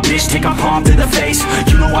gon' be my bitch, take my palm to the face.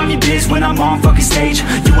 You know I'm your biz when I'm on fucking stage.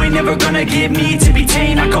 You ain't never gonna get me to be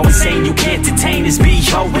tame. I go insane, you can't detain this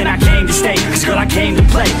B.O. when I came to stay. Cause girl, I came to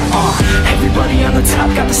play. Everybody on the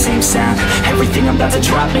top got the same sound. Everything I'm about to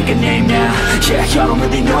drop, make a name now. Yeah, y'all don't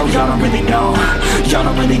really know, y'all don't really know. Y'all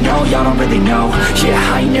don't really know, y'all don't really know.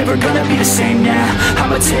 Yeah, I ain't never gonna be the same now.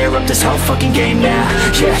 I'ma tear up this whole fucking game now.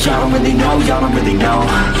 Yeah, y'all don't really know, y'all don't really know.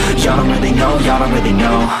 Y'all don't really know, y'all don't really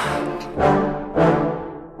know.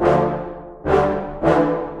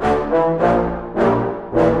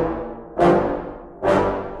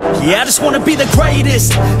 Yeah, I just wanna be the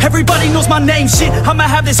greatest. Everybody knows my name, shit. I'ma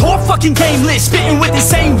have this whole fucking game list, spitting with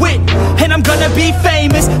insane wit, and I'm gonna be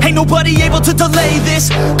famous. Ain't nobody able to delay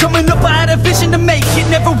this. Coming up I had a vision to make it.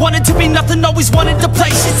 Never wanted to be nothing, always wanted to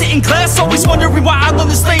play shit. Sit in class, always wondering why I learn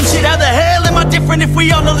this lame shit. How the hell am I different if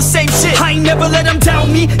we all know the same shit? I ain't never let them doubt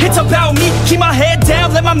me, it's about me. Keep my head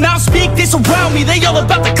down, let my mouth speak. They surround me, they all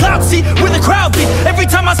about the clout, see where the crowd be. Every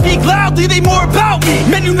time I speak loudly, they more about me.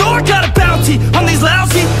 Man, you know I got a bounty on these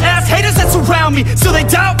lousy ass haters that surround me. Still they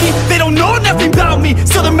doubt me, they don't know nothing about me.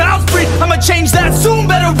 Still their mouths breathe, I'ma change that soon.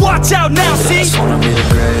 Better watch out now, see? I just wanna be the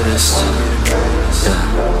greatest, yeah.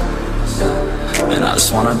 And I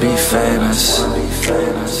just wanna be famous,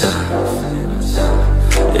 yeah.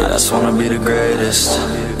 Yeah, I just wanna be the greatest,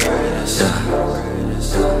 yeah.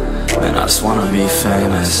 And I just wanna be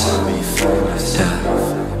famous, yeah.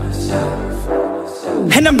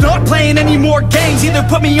 And I'm not playing any more games. Either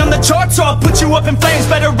put me on the charts or I'll put you up in flames.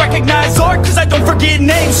 Better recognize art, cause I don't forget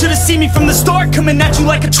names. Should've seen me from the start, coming at you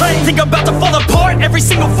like a train. Think I'm about to fall apart every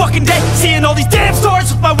single fucking day. Seeing all these damn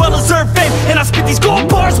stars with my well-deserved fame. And I spit these gold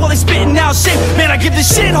bars while they spitting out shit. Man, I give this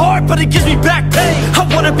shit hard, but it gives me back pain. I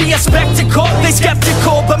wanna be a spectacle, they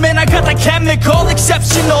skeptical. But man, I got that chemical,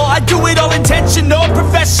 exceptional. I do it all intentional,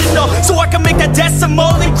 professional. So I can make that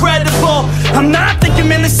decimal incredible. I'm not thinking,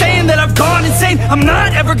 man, they're saying that I've gone insane. I'm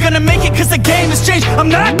not ever gonna make it cause the game has changed. I'm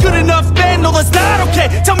not good enough, man, no that's not okay.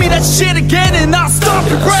 Tell me that shit again and I'll stop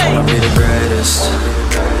your brain. I just wanna be the greatest,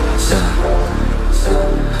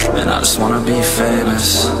 yeah. And I just wanna be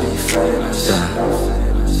famous, yeah.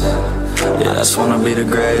 Yeah, I just wanna be the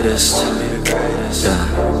greatest,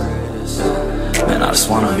 yeah. And I just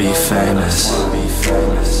wanna be famous,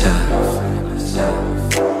 yeah.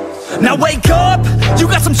 Now wake up, you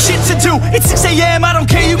got some shit to do. It's 6 AM, I don't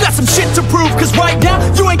care, you got some shit to prove. Cause right now,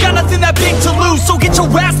 you ain't got nothing that big to lose. So get your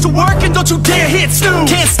ass to work and don't you dare hit snooze.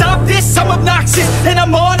 Can't stop this, I'm obnoxious. And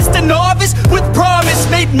I'm honest and novice with promise.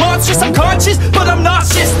 Made monstrous, I'm conscious, but I'm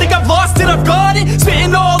nauseous. Think I've lost it, I've got it.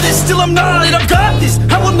 Spitting all this, still I'm not it. I've got this,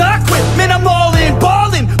 I will not quit. Man, I'm all in,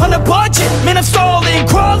 ballin' on a budget. Man, I'm stalling,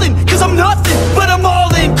 crawling, cause I'm nothing. But I'm all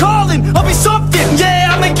in, calling, I'll be something. Yeah,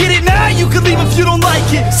 I'ma get it now, you can leave if you don't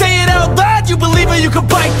like it. Say it out loud, you believe it, you can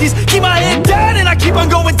bite this. Keep my head down and I keep on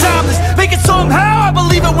going timeless. Make it somehow, I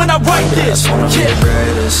believe it when I write this. I just wanna be the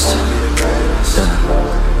greatest,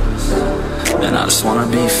 yeah. And I just wanna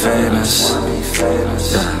be famous,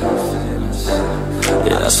 yeah.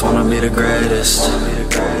 Yeah, I just wanna be the greatest,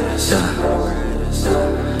 yeah.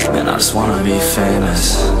 And I just wanna be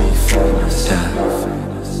famous, yeah.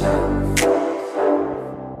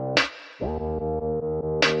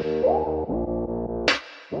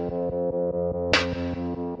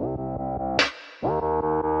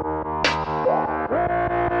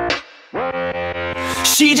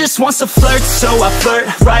 She just wants to flirt, so I flirt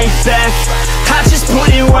right back. I just put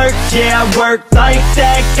in work, yeah, I work like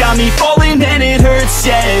that. Got me falling and it hurts,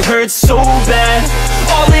 yeah, it hurts so bad.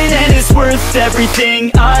 All in and it's worth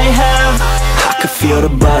everything I have. I could feel the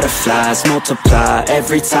butterflies multiply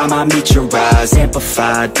every time I meet your eyes.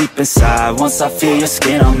 Amplify deep inside once I feel your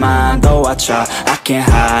skin on mine. Though I try, I can't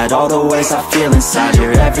hide all the ways I feel inside.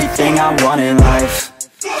 You're everything I want in life.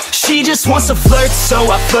 She just wants to flirt,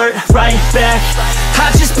 so I flirt right back.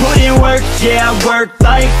 I just put in work, yeah, I work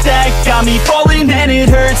like that. Got me falling and it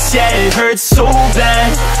hurts, yeah, it hurts so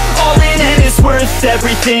bad. All in and it's worth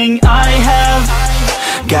everything I have.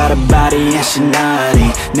 Got a body and she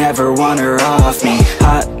naughty, never want her off me.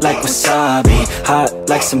 Hot like wasabi, hot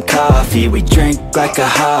like some coffee. We drink like a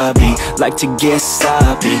hobby, like to get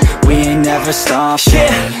sloppy. We ain't never stopping.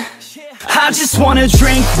 Yeah. I just wanna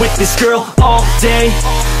drink with this girl all day.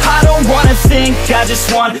 I don't wanna think, I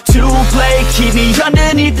just want to play. Keep me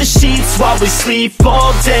underneath the sheets while we sleep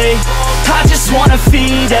all day. I just wanna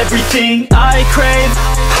feed everything I crave.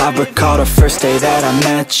 I recall the first day that I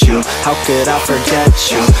met you. How could I forget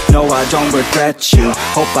you? No, I don't regret you.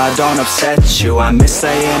 Hope I don't upset you. I miss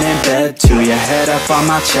laying in bed too. Your head up on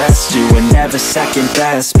my chest, you were never second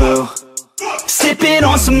best, boo. Sipping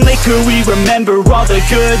on some liquor, we remember all the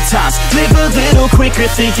good times. Live a little quicker,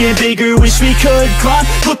 thinking bigger, wish we could climb.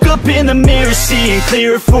 Look up in the mirror, seeing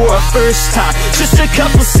clearer for our first time. Just a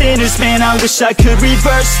couple sinners, man, I wish I could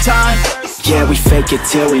reverse time. Yeah, we fake it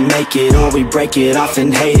till we make it, or we break it off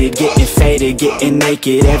and hate it. Getting faded, getting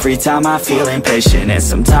naked, every time I feel impatient. And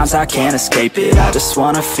sometimes I can't escape it, I just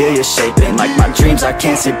wanna feel you shaping. Like my dreams, I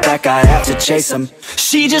can't sit back, I have to chase them.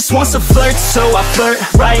 She just wants to flirt, so I flirt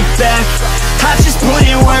right back. I just put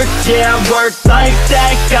in work, yeah, I work like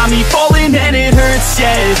that. Got me falling and it hurts,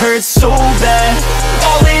 yeah, it hurts so bad.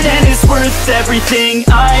 All in and it's worth everything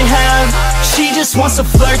I have. She just wants to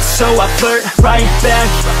flirt, so I flirt right back.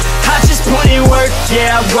 I just put in work,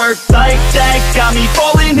 yeah, I work like that. Got me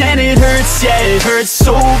falling and it hurts, yeah, it hurts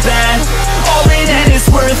so bad. All in and it's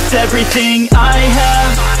worth it's everything I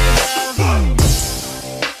have.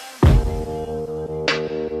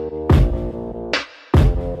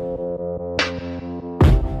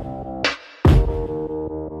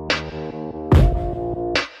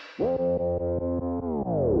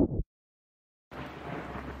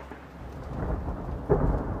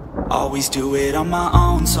 Always do it on my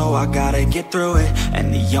own, so I gotta get through it.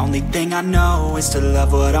 And the only thing I know is to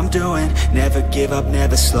love what I'm doing. Never give up,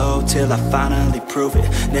 never slow, till I finally prove it.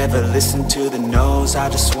 Never listen to the no's, I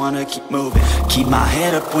just wanna keep moving. Keep my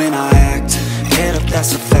head up when I act, head up,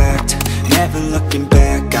 that's a fact. Never looking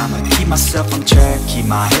back, I'ma keep myself on track. Keep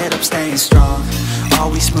my head up, staying strong,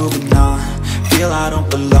 always moving on. Feel I don't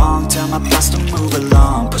belong, tell my thoughts to move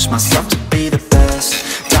along. Push myself to be the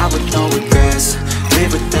best, die with no regrets.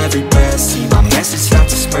 Live with every breath, see my message start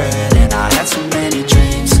to spread. And I had so many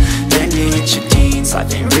dreams, then you hit your teens.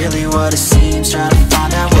 Life ain't really what it seems, trying to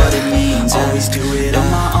find out what it means. Always do it on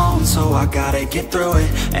my own, so I gotta get through it.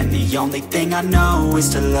 And the only thing I know is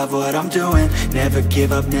to love what I'm doing. Never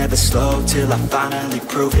give up, never slow, till I finally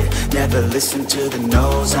prove it. Never listen to the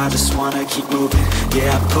no's, I just wanna keep moving.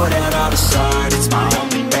 Yeah, I put out all this art, it's my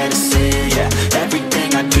only medicine. Yeah,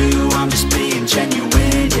 everything I do, I'm just being genuine.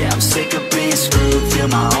 Yeah, I'm sick of being screwed, feel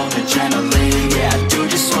my own adrenaline. Yeah, I do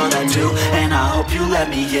just what I do, and I hope you let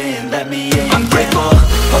me in, let me in. I'm grateful,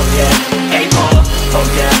 oh yeah, able, oh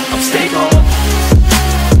yeah, I'm stable.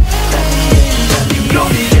 Let me in, let me know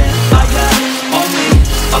me, yeah, I got only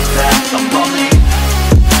a path, I'm lonely.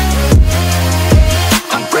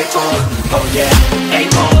 I'm grateful, oh yeah,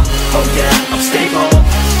 able, oh yeah, I'm stable.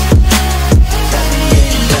 Let me in,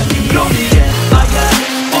 let me know me, yeah, I got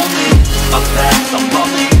only a path, I'm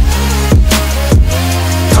lonely.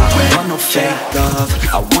 No fake love,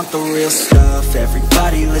 I want the real stuff.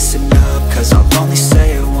 Everybody listen up, cause I'll only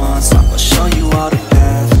say it once. I'm gonna show you all the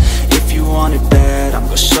path. If you want it bad, I'm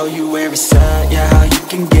gonna show you where it's at. Yeah, how you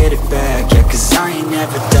can get it back. Yeah, cause I ain't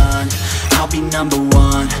never done, I'll be number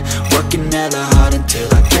one. Working hella hard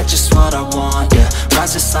until I get just what I want. Yeah,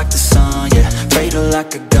 rise just like the sun, yeah, fatal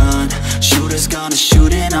like a gun. Shooter's gonna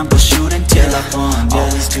shoot and I'm gonna shoot until I won. Yeah,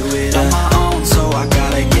 always do it on my own, so I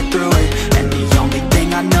gotta get through it. And the only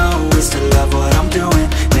thing I know is to love what I'm doing.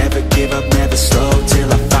 Never give up, never slow,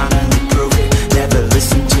 till I finally prove it. Never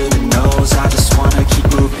listen to the no's, I just wanna keep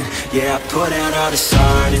moving. Yeah, I put out all this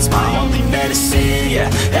art, it's my only medicine. Yeah,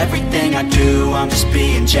 everything I do, I'm just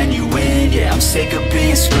being genuine. Yeah, I'm sick of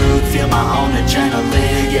being screwed, feel my own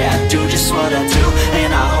adrenaline. Yeah, I do just what I do,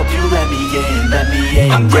 and I hope you let me in, let me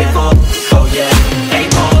in. I'm grateful, oh yeah,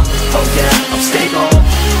 able, oh yeah, I'm stable.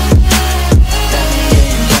 Let me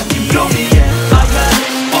in, let me know me, yeah, I got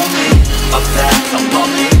only a path, I'm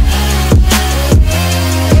lonely.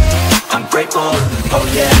 I'm grateful, oh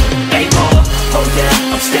yeah, able, oh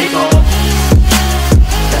yeah, I'm stable.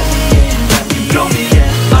 Let me in, let me know me, yeah,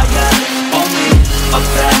 I got only a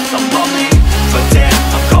path, I'm lonely. But damn,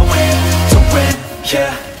 I'm going to win,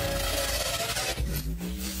 yeah.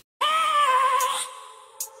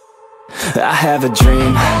 I have a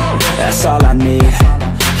dream, that's all I need.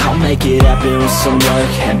 I'll make it happen with some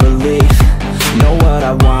work and belief. Know what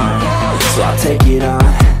I want, so I'll take it on.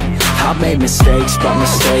 I've made mistakes, but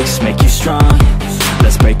mistakes make you strong.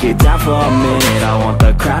 Let's break it down for a minute. I want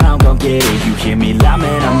the crown, I'm gon' get it. You hear me loud,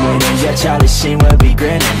 man, I'm winning. Yeah, Charlie Sheen will be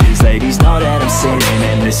grinning. These ladies know that I'm sinning,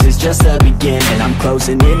 and this is just the beginning. I'm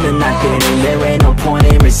closing in the ninth inning, there ain't no point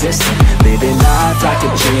in resisting. Living life like a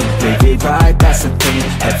dream, live it right, that's the thing.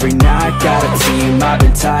 Every night got a team, I've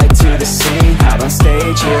been tied to the scene. Out on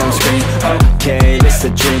stage, here on screen, okay, it's a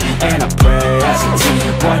dream. And I pray as a team,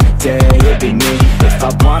 one day it'll be me. If I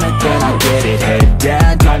want it, then I get it. Head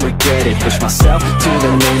down, don't regret it. Push myself to the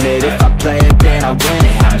limit. If I play it, then I win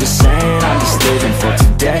it. I'm just saying, I'm just living for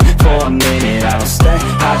today, for a minute. I don't stay,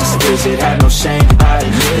 I just visit, have no shame, I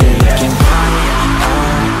admit it. Looking right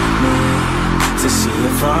at me to see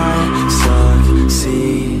if I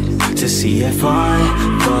succeed, to see if I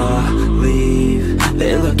believe.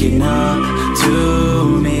 They're looking up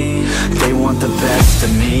to me. They want the best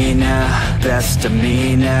of me now, best of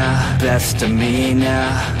me now, best of me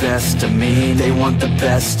now, best of me. They want the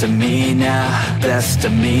best of me now, best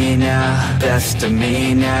of me now, best of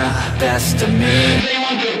me now, best of me. They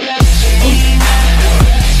want the best of me.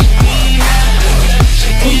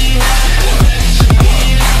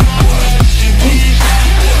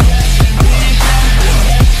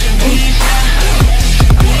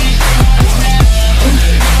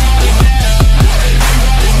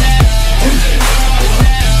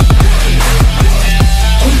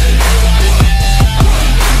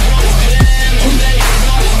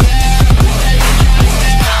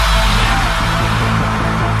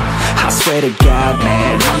 swear to God,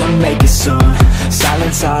 man, I'ma make it soon.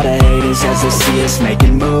 Silence all the haters as they see us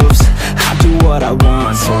making moves. I do what I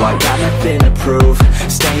want, so I got nothing to prove.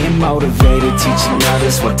 Staying motivated, teaching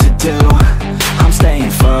others what to do. I'm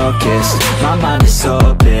staying focused, my mind is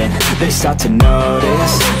open. They start to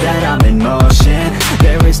notice that I'm in motion.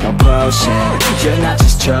 There is no potion, you're not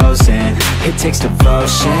just chosen. It takes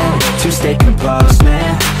devotion to stay composed,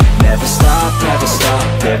 man. Never stop,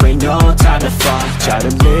 there ain't no time to fall. Try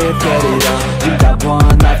to live, get it all, you got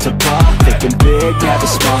one life to ball. Thinking big, never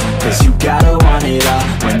small, cause you gotta want it all.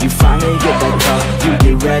 When you finally get that call, you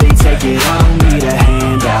get ready, take it on. Need a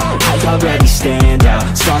hand out, I already stand out.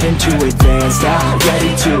 Starting to advance now,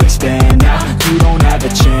 ready to expand now. You don't have a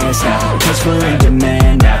chance now, cause we're in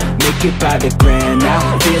demand now. Make it by the grand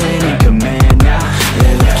now, feeling in command now.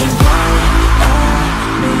 They're looking right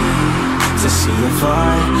at me to see if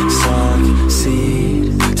I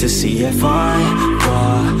succeed, to see if I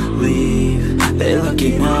believe. They're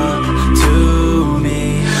looking up to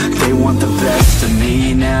me. They want the best of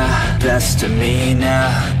me now, best of me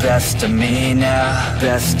now, best of me now,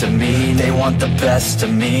 best of me. They want the best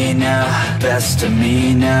of me now, best of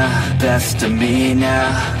me now, best of me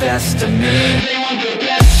now, best of me. They want the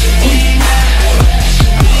best of me now.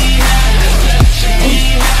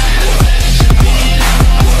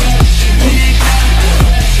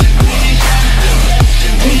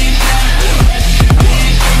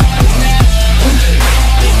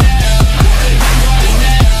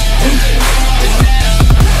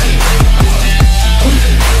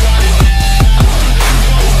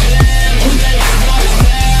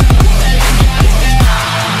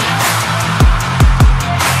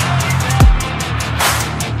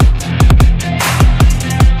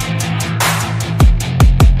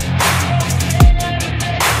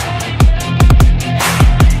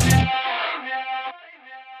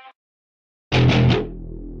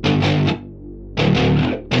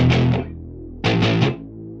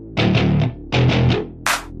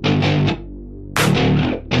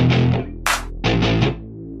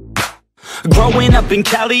 Growing up in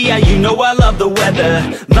Cali, yeah, you know I love the weather.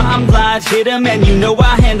 Limelight hit 'em and you know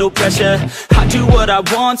I handle pressure. I do what I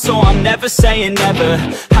want, so I'm never saying never.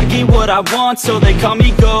 I get what I want, so they call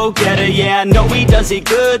me go-getter. Yeah, I know he does it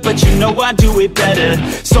good, but you know I do it better.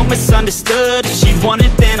 So misunderstood, if she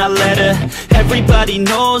wanted then I let her. Everybody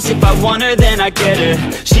knows if I want her then I get her.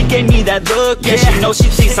 She gave me that look, yeah, she knows she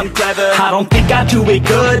thinks I'm clever. I don't think I do it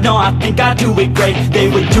good, no, I think I do it great. They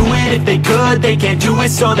would do it if they could, they can't do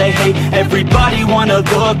it so they hate. Everybody wanna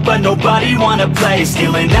look, but nobody wanna play.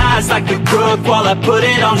 Stealing eyes like a crook while I put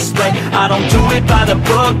it on display. I don't do it by the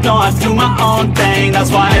book, no, I do my own thing.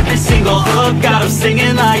 That's why every single hook got them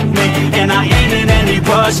singing like me. And I ain't in any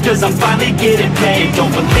rush, cause I'm finally getting paid.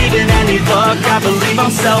 Don't believe in any luck, I believe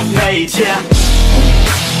I'm self-made, yeah.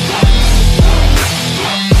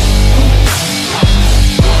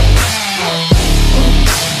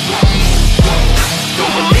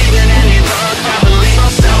 Don't believe in any luck, I believe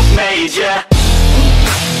I'm self-made, yeah.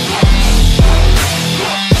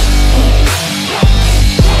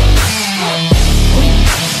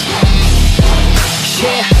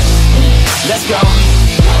 Let's go.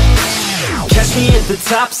 Catch me at the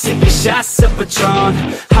top, sipping shots of Patron.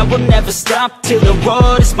 I will never stop till the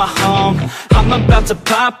road is my home. I'm about to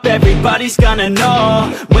pop, everybody's gonna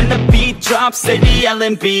know. When the beat drops, they be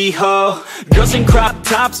yelling B-ho. Girls in crop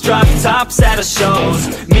tops, drop tops at our shows.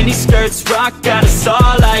 Mini skirts rock, got us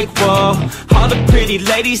all like whoa. All the pretty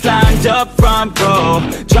ladies lined up front row.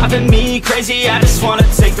 Driving me crazy, I just wanna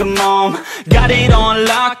take them home. Got it on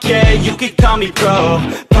lock, yeah, you could call me pro.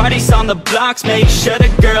 Parties on the blocks, make sure the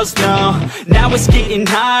girls know. Now it's getting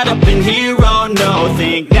hot up in here, oh no.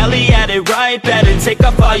 Think Nelly had it right, better take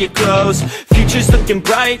off all your clothes. Future's looking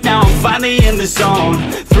bright, now I'm finally in the zone.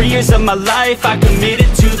 3 years of my life, I committed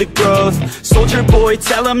to the growth. Soldier boy,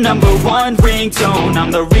 tell them #1 ringtone.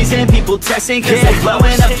 I'm the reason people texting, cause they're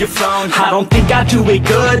blowing up your phone. I don't think I do it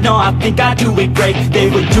good, no, I think I do it great. They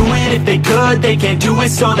would do it if they could, they can't do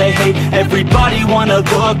it so they hate. Everybody wanna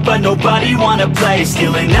look, but nobody wanna play.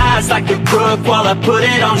 Stealing eyes like a crook while I put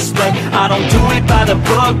it on display. I don't do it by the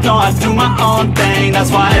book, no, I do my own thing.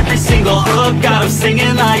 That's why every single hook got them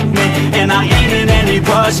singing like me. And I ain't in any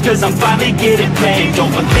rush, cause I'm finally getting paid.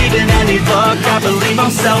 Don't believe in any luck, I believe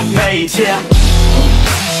I'm self-made, yeah.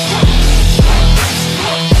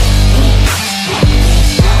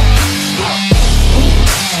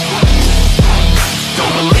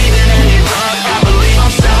 Don't believe in any luck, I believe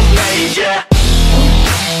I'm self-made, yeah.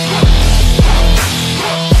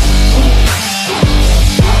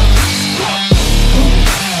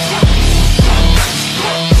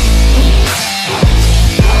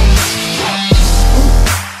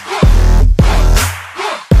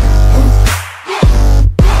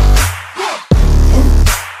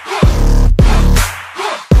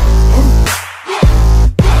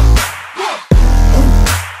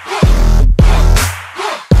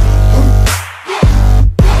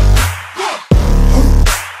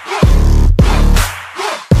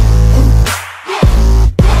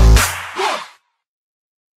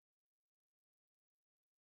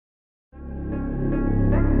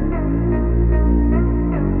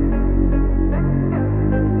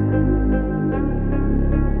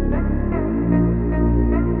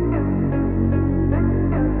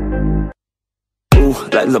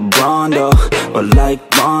 LeBron though, or like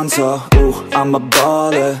Lonzo. Ooh, I'm a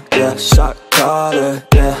baller, yeah, shot caller,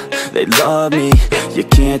 yeah. They love me, you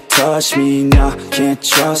can't touch me, nah, can't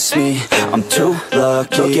trust me. I'm too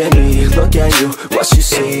lucky. Look at me, look at you, what you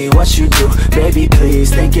see, what you do. Baby,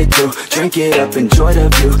 please think it through, drink it up, enjoy the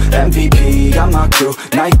view. MVP on my crew,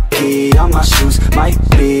 Nike on my shoes. Might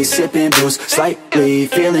be sipping booze, slightly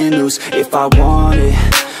feeling loose. If I want it,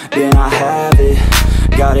 then I have it.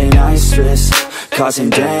 Got an ice wrist, causing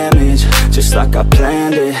damage, just like I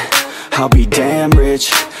planned it. I'll be damn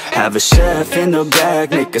rich. Have a chef in the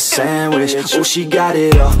back, make a sandwich. Oh, she got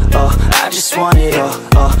it all, I just want it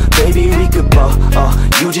all, baby, we could ball,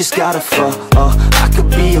 you just gotta fall, I could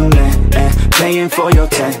be your man, and paying for your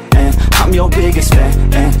tan, and I'm your biggest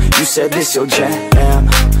fan, and you said this your jam,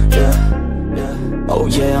 yeah. Oh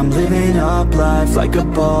yeah, I'm living up life like a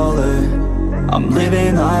baller. I'm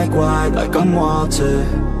living like white, like I'm Walter.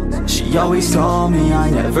 She always told me I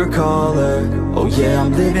never call her. Oh yeah,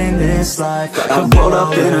 I'm living this life like I roll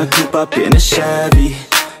up in a coupe, up in a Chevy.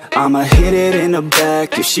 I'ma hit it in the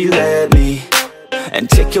back if she let me. And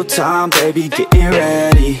take your time, baby, getting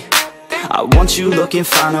ready. I want you looking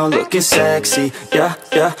fine or looking sexy. Yeah,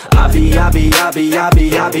 yeah. I be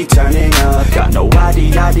turning up. Got no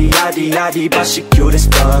ID, but she cute as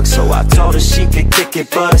fuck. So I told her she could kick it,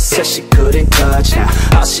 but I said she couldn't touch. Now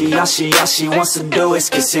all she wants to do is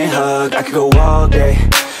kiss and hug. I could go all day,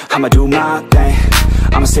 I'ma do my thing.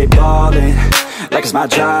 I'ma stay ballin', like it's my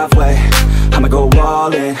driveway. I'ma go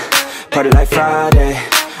all in, party like Friday.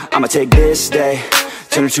 I'ma take this day,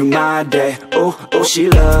 turn it to my day. Oh, oh, she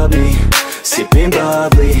love me, sipping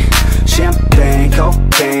bubbly, champagne,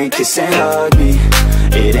 cocaine, kiss and hug me.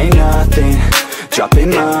 It ain't nothing, dropping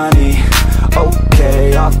money.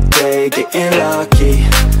 Okay, off day, getting lucky.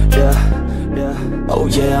 Yeah, yeah. Oh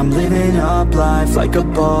yeah, I'm living up life like a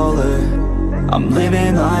baller. I'm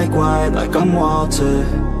living like white, like I'm Walter.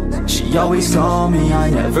 She always told me I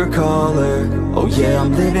never call her. Oh yeah,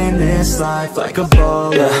 I'm living this life like a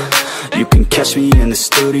baller. Yeah, you can catch me in the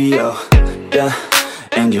studio. Yeah,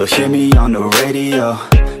 and you'll hear me on the radio.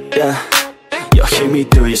 Yeah, you'll hear me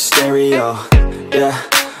through your stereo. Yeah,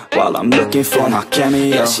 while I'm looking for my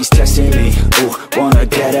cameo. Yeah, she's texting me, ooh, wanna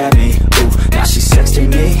get at me. Ooh, now she's texting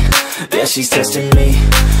me, yeah, she's testing me.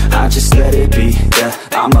 I just let it be, yeah,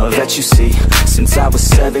 I'm a vet, you see. Since I was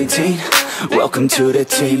 17, welcome to the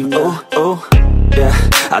team. Ooh, ooh, yeah,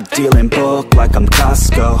 I deal in bulk like I'm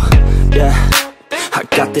Costco. Yeah, I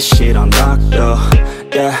got this shit on lock though.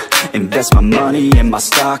 Yeah, invest my money in my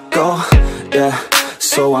stock, oh yeah.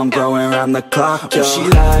 So I'm growing around the clock, yo. She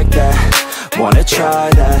like that, wanna try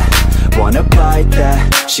that, wanna bite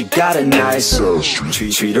that. She got a nice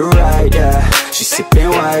treat her right, yeah. She sipping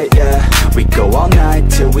white, yeah. We go all night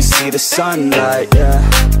till we see the sunlight, yeah.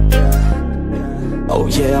 Oh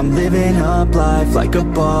yeah, I'm living up life like a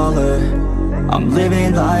baller. I'm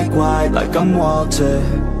living like white, like I'm Walter.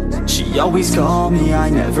 She always called me, I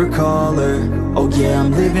never call her. Oh yeah,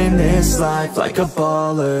 I'm living this life like a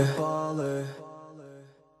baller.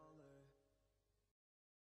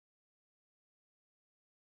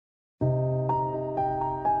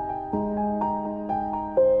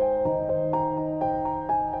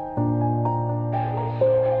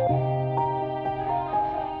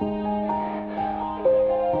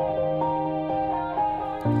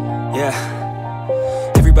 Yeah.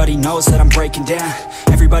 Everybody knows that I'm breaking down.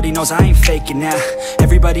 Everybody knows I ain't faking now.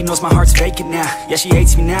 Everybody knows my heart's vacant now. Yeah, she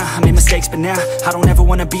hates me now, I made mistakes but now I don't ever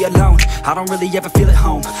wanna be alone. I don't really ever feel at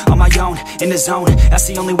home. On my own, in the zone, that's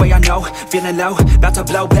the only way I know. Feeling low, about to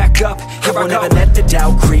blow back up. Here I never let the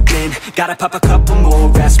doubt creep in. Gotta pop a couple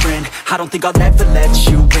more aspirin. I don't think I'll ever let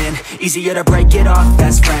you in. Easier to break it off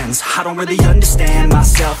best friends. I don't really understand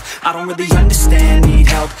myself. I don't really understand, need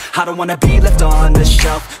help. I don't wanna be left on the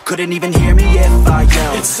shelf. Couldn't even hear me if I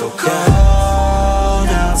yelled. It's so cold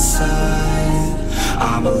outside,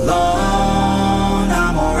 I'm alone,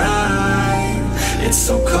 I'm alright. It's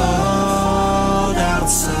so cold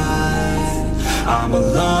outside, I'm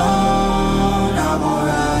alone, I'm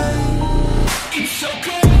alright. It's so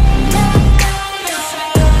cold.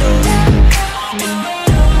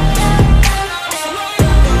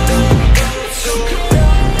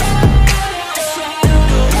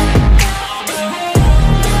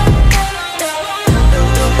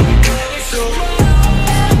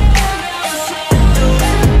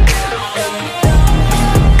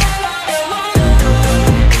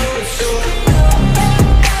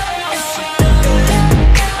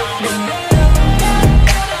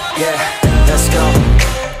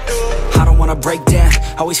 wanna break down.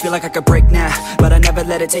 Always feel like I could break now, but I never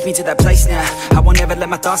let it take me to that place now. I won't ever let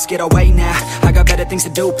my thoughts get away now. I got better things to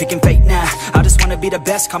do, picking fate now. I just wanna be the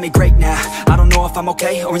best, call me great now. I don't know if I'm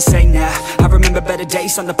okay or insane now. I remember better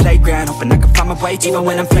days on the playground, hoping I can find my way even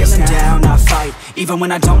when I'm feeling down. I fight, even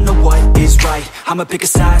when I don't know what is right. I'ma pick a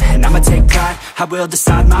side, and I'ma take pride. I will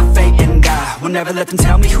decide my fate, and I will never let them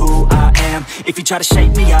tell me who I am. If you try to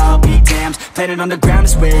shape me, I'll be damned. Planet on the ground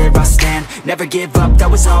is where I stand. Never give up, that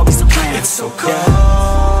was always the plan. It's so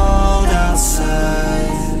cold outside,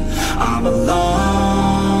 I'm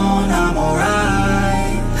alone, I'm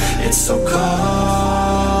alright. It's so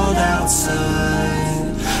cold outside,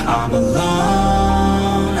 I'm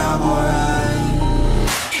alone, I'm alright.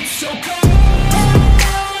 It's so cold.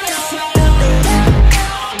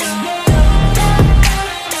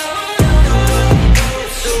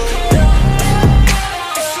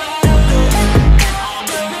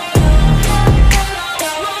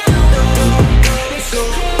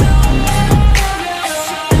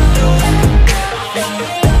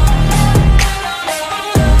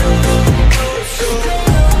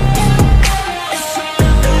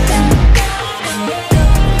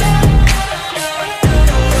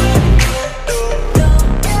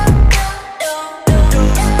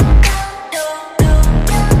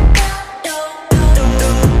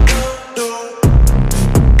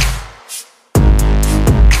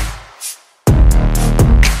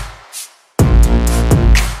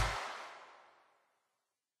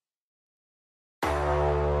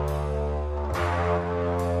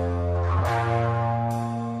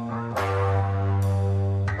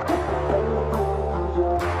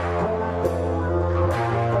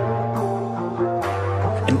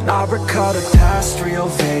 I recall the past real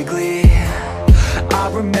vaguely. I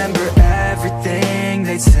remember everything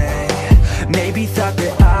they'd say. Maybe thought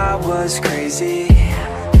that I was crazy,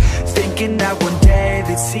 thinking that one day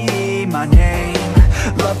they'd see my name.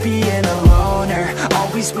 Love being a loner,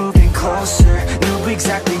 always moving closer. Knew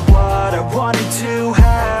exactly what I wanted to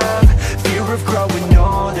have. Fear of growing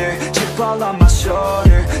older, chip all on my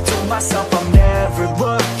shoulder. Told myself I'm never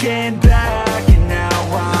looking back, and now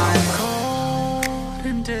I'm cold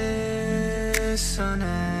and dissonant.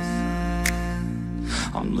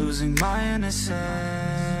 I'm losing my innocence,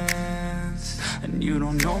 and you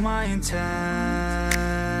don't know my intent.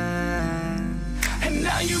 And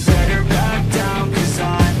now you better back down, 'cause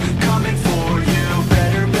I'm coming for you.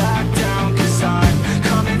 Better back down, 'cause I'm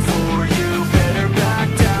coming for you. Better back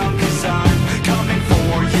down, 'cause I'm coming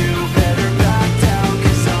for you. Better back down,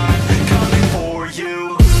 'cause I'm coming for you.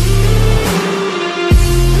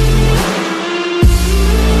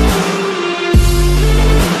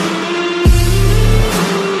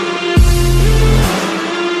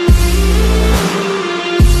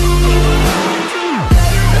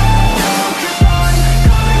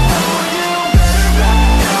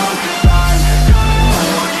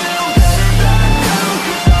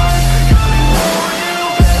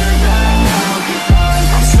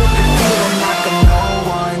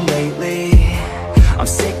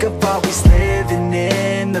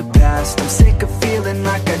 I'm sick of feeling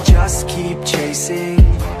like I just keep chasing,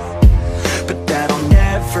 but that'll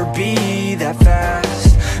never be that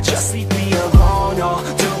fast. Just leave me alone, I'll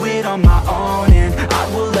do it on my own, and I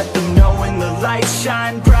will let them know when the lights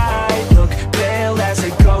shine bright. Look pale as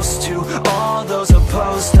a ghost to all those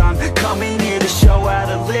opposed. I'm coming here to show how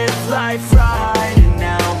to live life right, and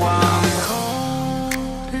now I'm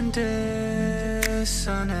cold and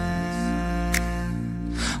dissonant.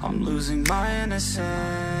 I'm losing my innocence,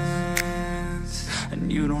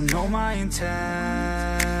 and you don't know my intent.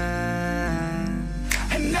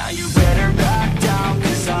 And now you better back down,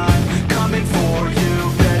 'cause I'm coming for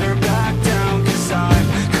you. Better back down, 'cause I'm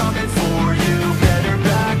coming for you. Better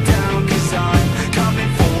back down, 'cause I'm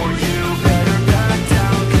coming for you. Better back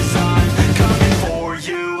down, 'cause I'm coming for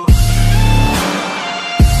you.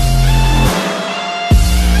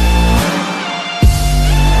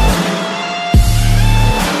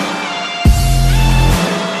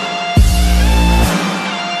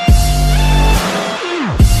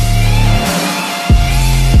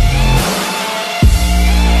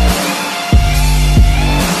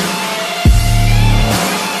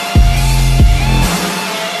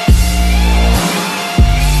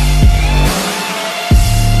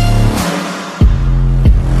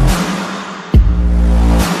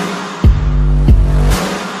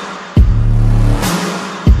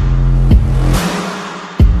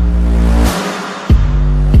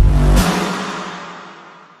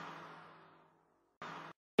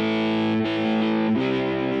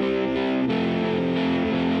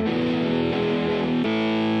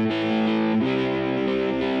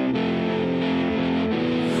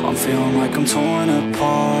 feeling like I'm torn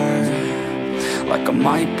apart, like I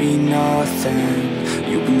might be nothing.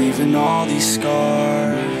 You've been leaving all these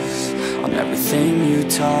scars on everything you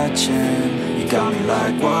touch, and you got me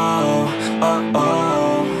like whoa, oh,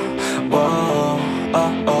 oh, whoa,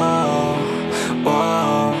 oh, oh,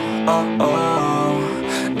 whoa, oh,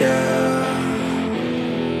 oh, yeah.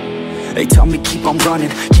 They tell me keep on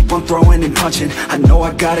running, keep on throwing and punching. I know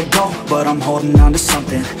I gotta go, but I'm holding on to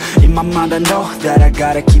something. In my mind I know that I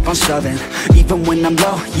gotta keep on shoving. Even when I'm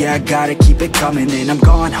low, yeah, I gotta keep it coming. And I'm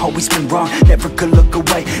gone, always been wrong, never could look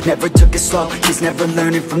away, never took it slow. Kids never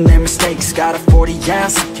learning from their mistakes. Got a 40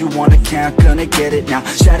 ounce, if you wanna count, gonna get it now.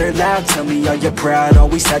 Shatter loud, tell me are you proud,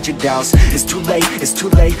 always had your doubts. It's too late,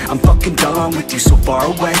 I'm fucking done with you. So far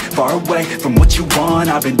away from what you want.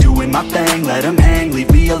 I've been doing my thing, let them hang,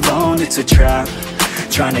 leave me alone. It's a trap,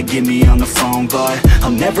 trying to get me on the phone, but I'll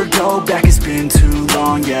never go back, it's been too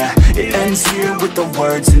long, yeah. It ends here with the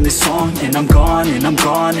words in this song, and I'm gone, and I'm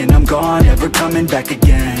gone, and I'm gone, never coming back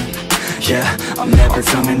again. Yeah, I'm never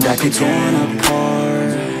coming back again.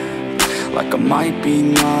 Apart, like I might be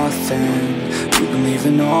nothing. You've been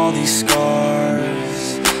leaving all these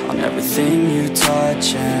scars on everything you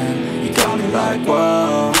touch, and you got me like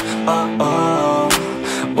whoa, oh, oh,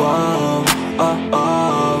 whoa, oh,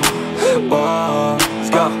 oh, whoa, let's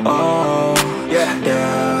go, oh, yeah,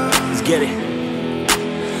 let's get it.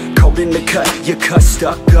 Cold in the cut, your cut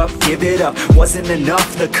stuck up, give it up. Wasn't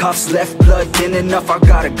enough, the cuffs left blood thin enough. I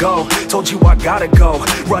gotta go, told you I gotta go.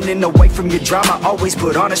 Running away from your drama, always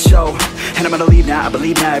put on a show. And I'm gonna leave now, I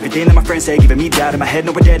believe now. Everything that my friends say, giving me doubt. In my head,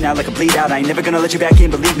 no, we're dead now, like a bleed out. I ain't never gonna let you back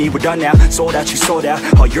in, believe me, we're done now. Sold out, you sold out,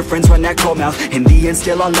 all your friends run that cold mouth. In the end,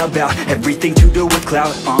 still all about everything to do with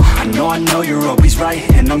clout. I know you're always right,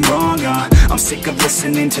 and I'm wrong, I'm sick of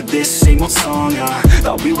listening to this same old song,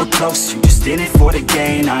 Thought we were close, you just in it for the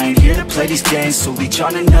gain. I ain't here to play these games, so reach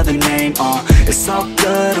on another name, It's all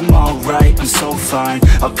good, I'm alright, I'm so fine.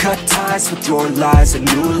 I'll cut ties with your lies, a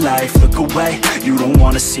new life. Look away, you don't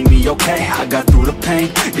wanna see me, okay? I got through the pain,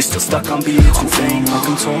 you're still stuck on being too vain. Like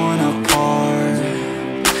I'm torn apart,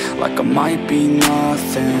 like I might be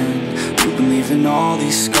nothing. You've been leaving all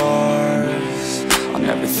these scars on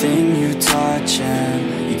everything you touch,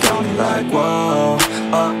 and you got me like whoa,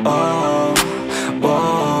 oh, oh,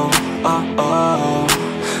 whoa, oh, oh,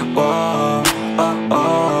 whoa, oh,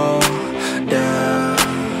 oh, yeah.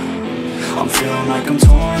 I'm feeling like I'm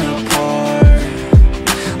torn apart,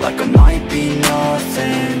 like I might be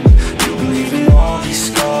nothing. You've been leaving all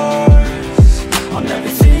these scars on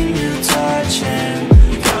everything you touch, and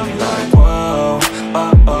you got me like whoa,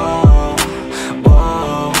 oh, oh,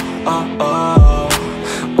 whoa, oh, oh,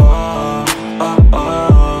 whoa, oh,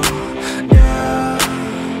 oh, yeah.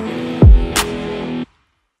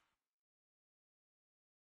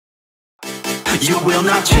 You will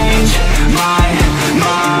not change my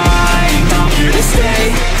mind. I'm here to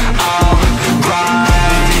stay. I'll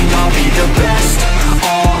grind. I'll be the best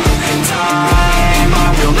all time. I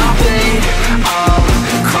will not fade. I'll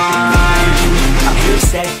climb. I'm here to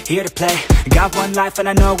stay, here to play. Got one life and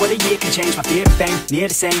I know what a year can change. My fear to fame, near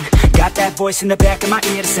the same. Got that voice in the back of my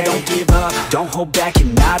ear to say, don't give up, don't hold back,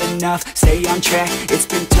 you're not enough. Stay on track, it's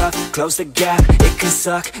been tough. Close the gap, it can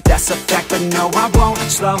suck, that's a fact. But no, I won't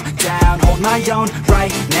slow down, hold my own.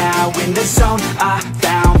 Right now in the zone, I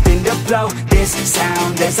found been to blow this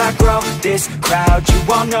sound as I grow. This crowd, you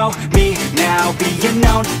all know me now, being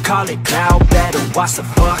known. Call it cloud, better watch the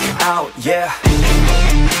fuck out, yeah.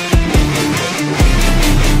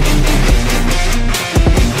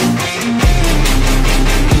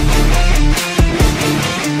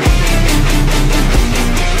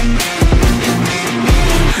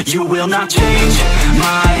 You will not change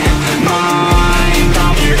my mind.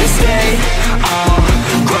 I'm here to stay. I'll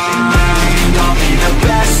grind. I'll be the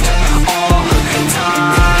best all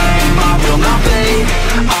time. I will not fade.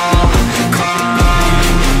 I'll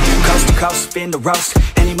climb. Coast to coast, spin the roast.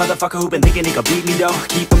 Any motherfucker who been thinking he could beat me though,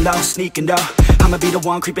 keep him low, sneaking though. I'ma be the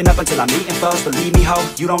one creeping up until I'm meeting foes. Believe me ho,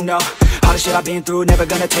 you don't know all the shit I've been through, never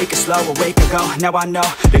gonna take it slow. Awake ago, now I know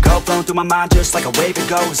the code flowing through my mind just like a wave it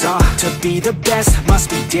goes on. To be the best, must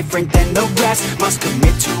be different than the rest. Must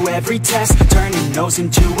commit to every test, turning no's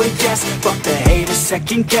into a yes. Fuck the haters,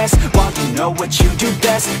 second guess, while you know what you do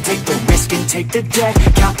best. Take the risk and take the debt,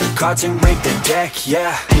 count the cards and rake the deck,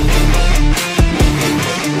 yeah.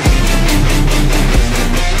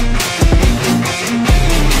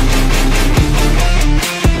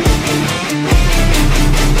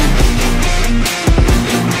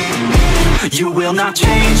 You will not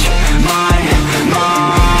change my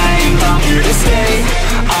mind. I'm here to stay.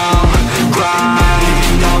 I'll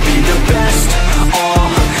grind. I'll be the best all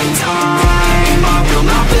time. I will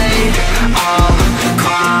not fade.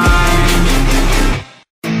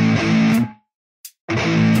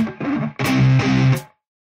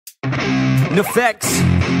 neffex.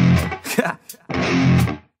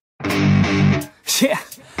 Yeah.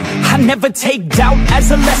 I never take doubt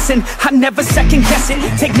as a lesson. I never second guess it.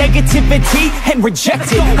 Take negativity and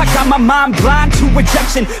reject it. I got my mind blind to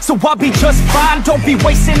rejection, so I'll be just fine. Don't be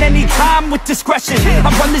wasting any time with discretion.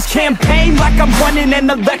 I run this campaign like I'm running an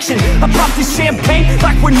election. I pop this champagne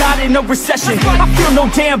like we're not in a recession. I feel no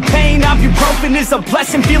damn pain. Ibuprofen is a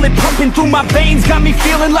blessing. Feel it pumping through my veins. Got me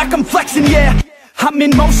feeling like I'm flexing, yeah. I'm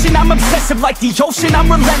in motion, I'm obsessive like the ocean, I'm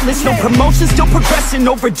relentless. No promotion, still progressing,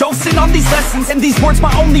 overdosing on these lessons. And these words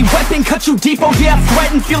my only weapon, cut you deep, oh yeah, I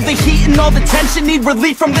threaten. Feel the heat and all the tension, need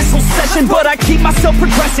relief from this whole session. But I keep myself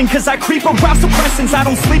progressing, cause I creep around suppressants. I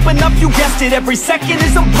don't sleep enough, you guessed it, every second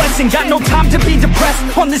is a blessing. Got no time to be depressed,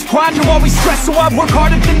 on this grind you always stress. So I work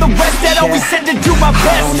harder than the rest, that always said to do my best.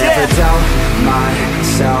 I don't ever doubt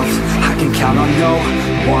myself, I can count on no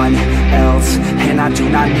one else. And I do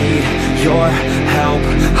not need your help,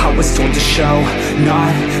 I was told to show,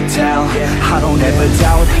 not tell. I don't ever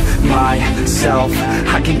doubt myself,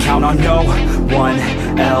 I can count on no one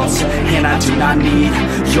else. And I do not need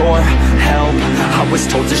your help, I was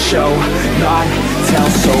told to show, not tell.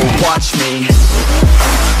 So watch me.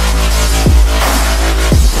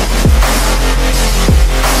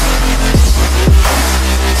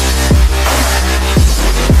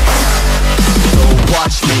 So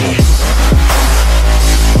watch me.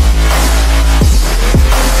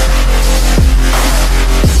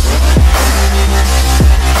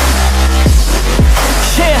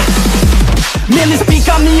 Man, this beat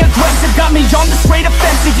got me aggressive, got me on the straight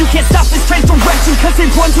offensive. You can't stop this train direction, cause it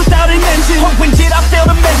runs without an engine. Oh, when did I fail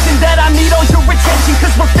to mention that I need all your attention?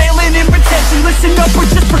 Cause we're failing in retention, listen up or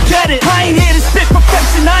just forget it. I ain't here to spit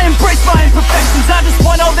perfection, I embrace my imperfections. I just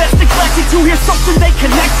want all that's neglected to hear something they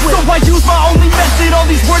connect with. So I use my only method, all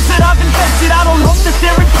these words that I've invested. I don't hope that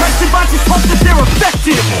they're impressive, I just hope that they're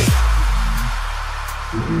effective.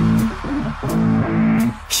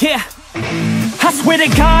 Yeah, I swear to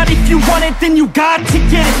God, if you want it, then you got to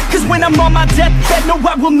get it. Cause when I'm on my deathbed, no,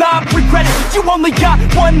 I will not regret it. You only got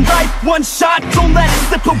one life, one shot, don't let it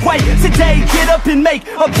slip away. Today, get up and make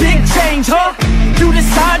a big change, huh? You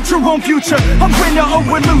decide your own future, a winner or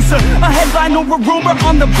a loser, a headline or a rumor,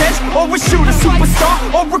 on the bench or a shooter, superstar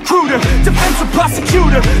or recruiter, defensive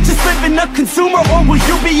prosecutor, just living a consumer, or will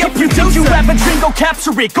you be a producer? If you think you have a dream, go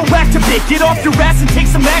capture it, go activate, get off your ass and take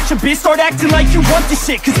some action, bitch. Start acting like you want this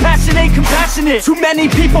shit, cause passion ain't compassionate. Too many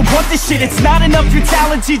people want this shit, it's not enough you're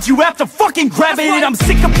talented, you have to fucking grab it. And I'm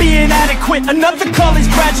sick of being adequate, another college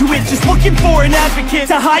graduate, just looking for an advocate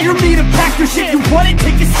to hire me to pack your shit. You want it,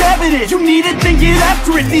 take a stab at it, you need it, then get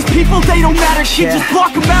after it. These people, they don't matter shit, just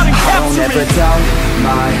block them out and capture it. I don't ever doubt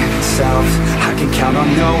myself, I can count on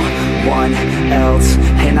no one else.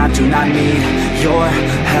 And I do not need your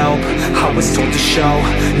help, I was told to show,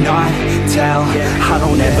 not tell. I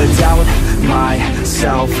don't ever doubt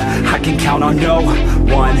myself, I can count on no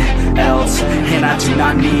one else. And I do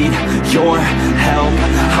not need your help,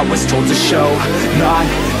 I was told to show, not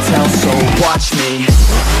tell. So watch me.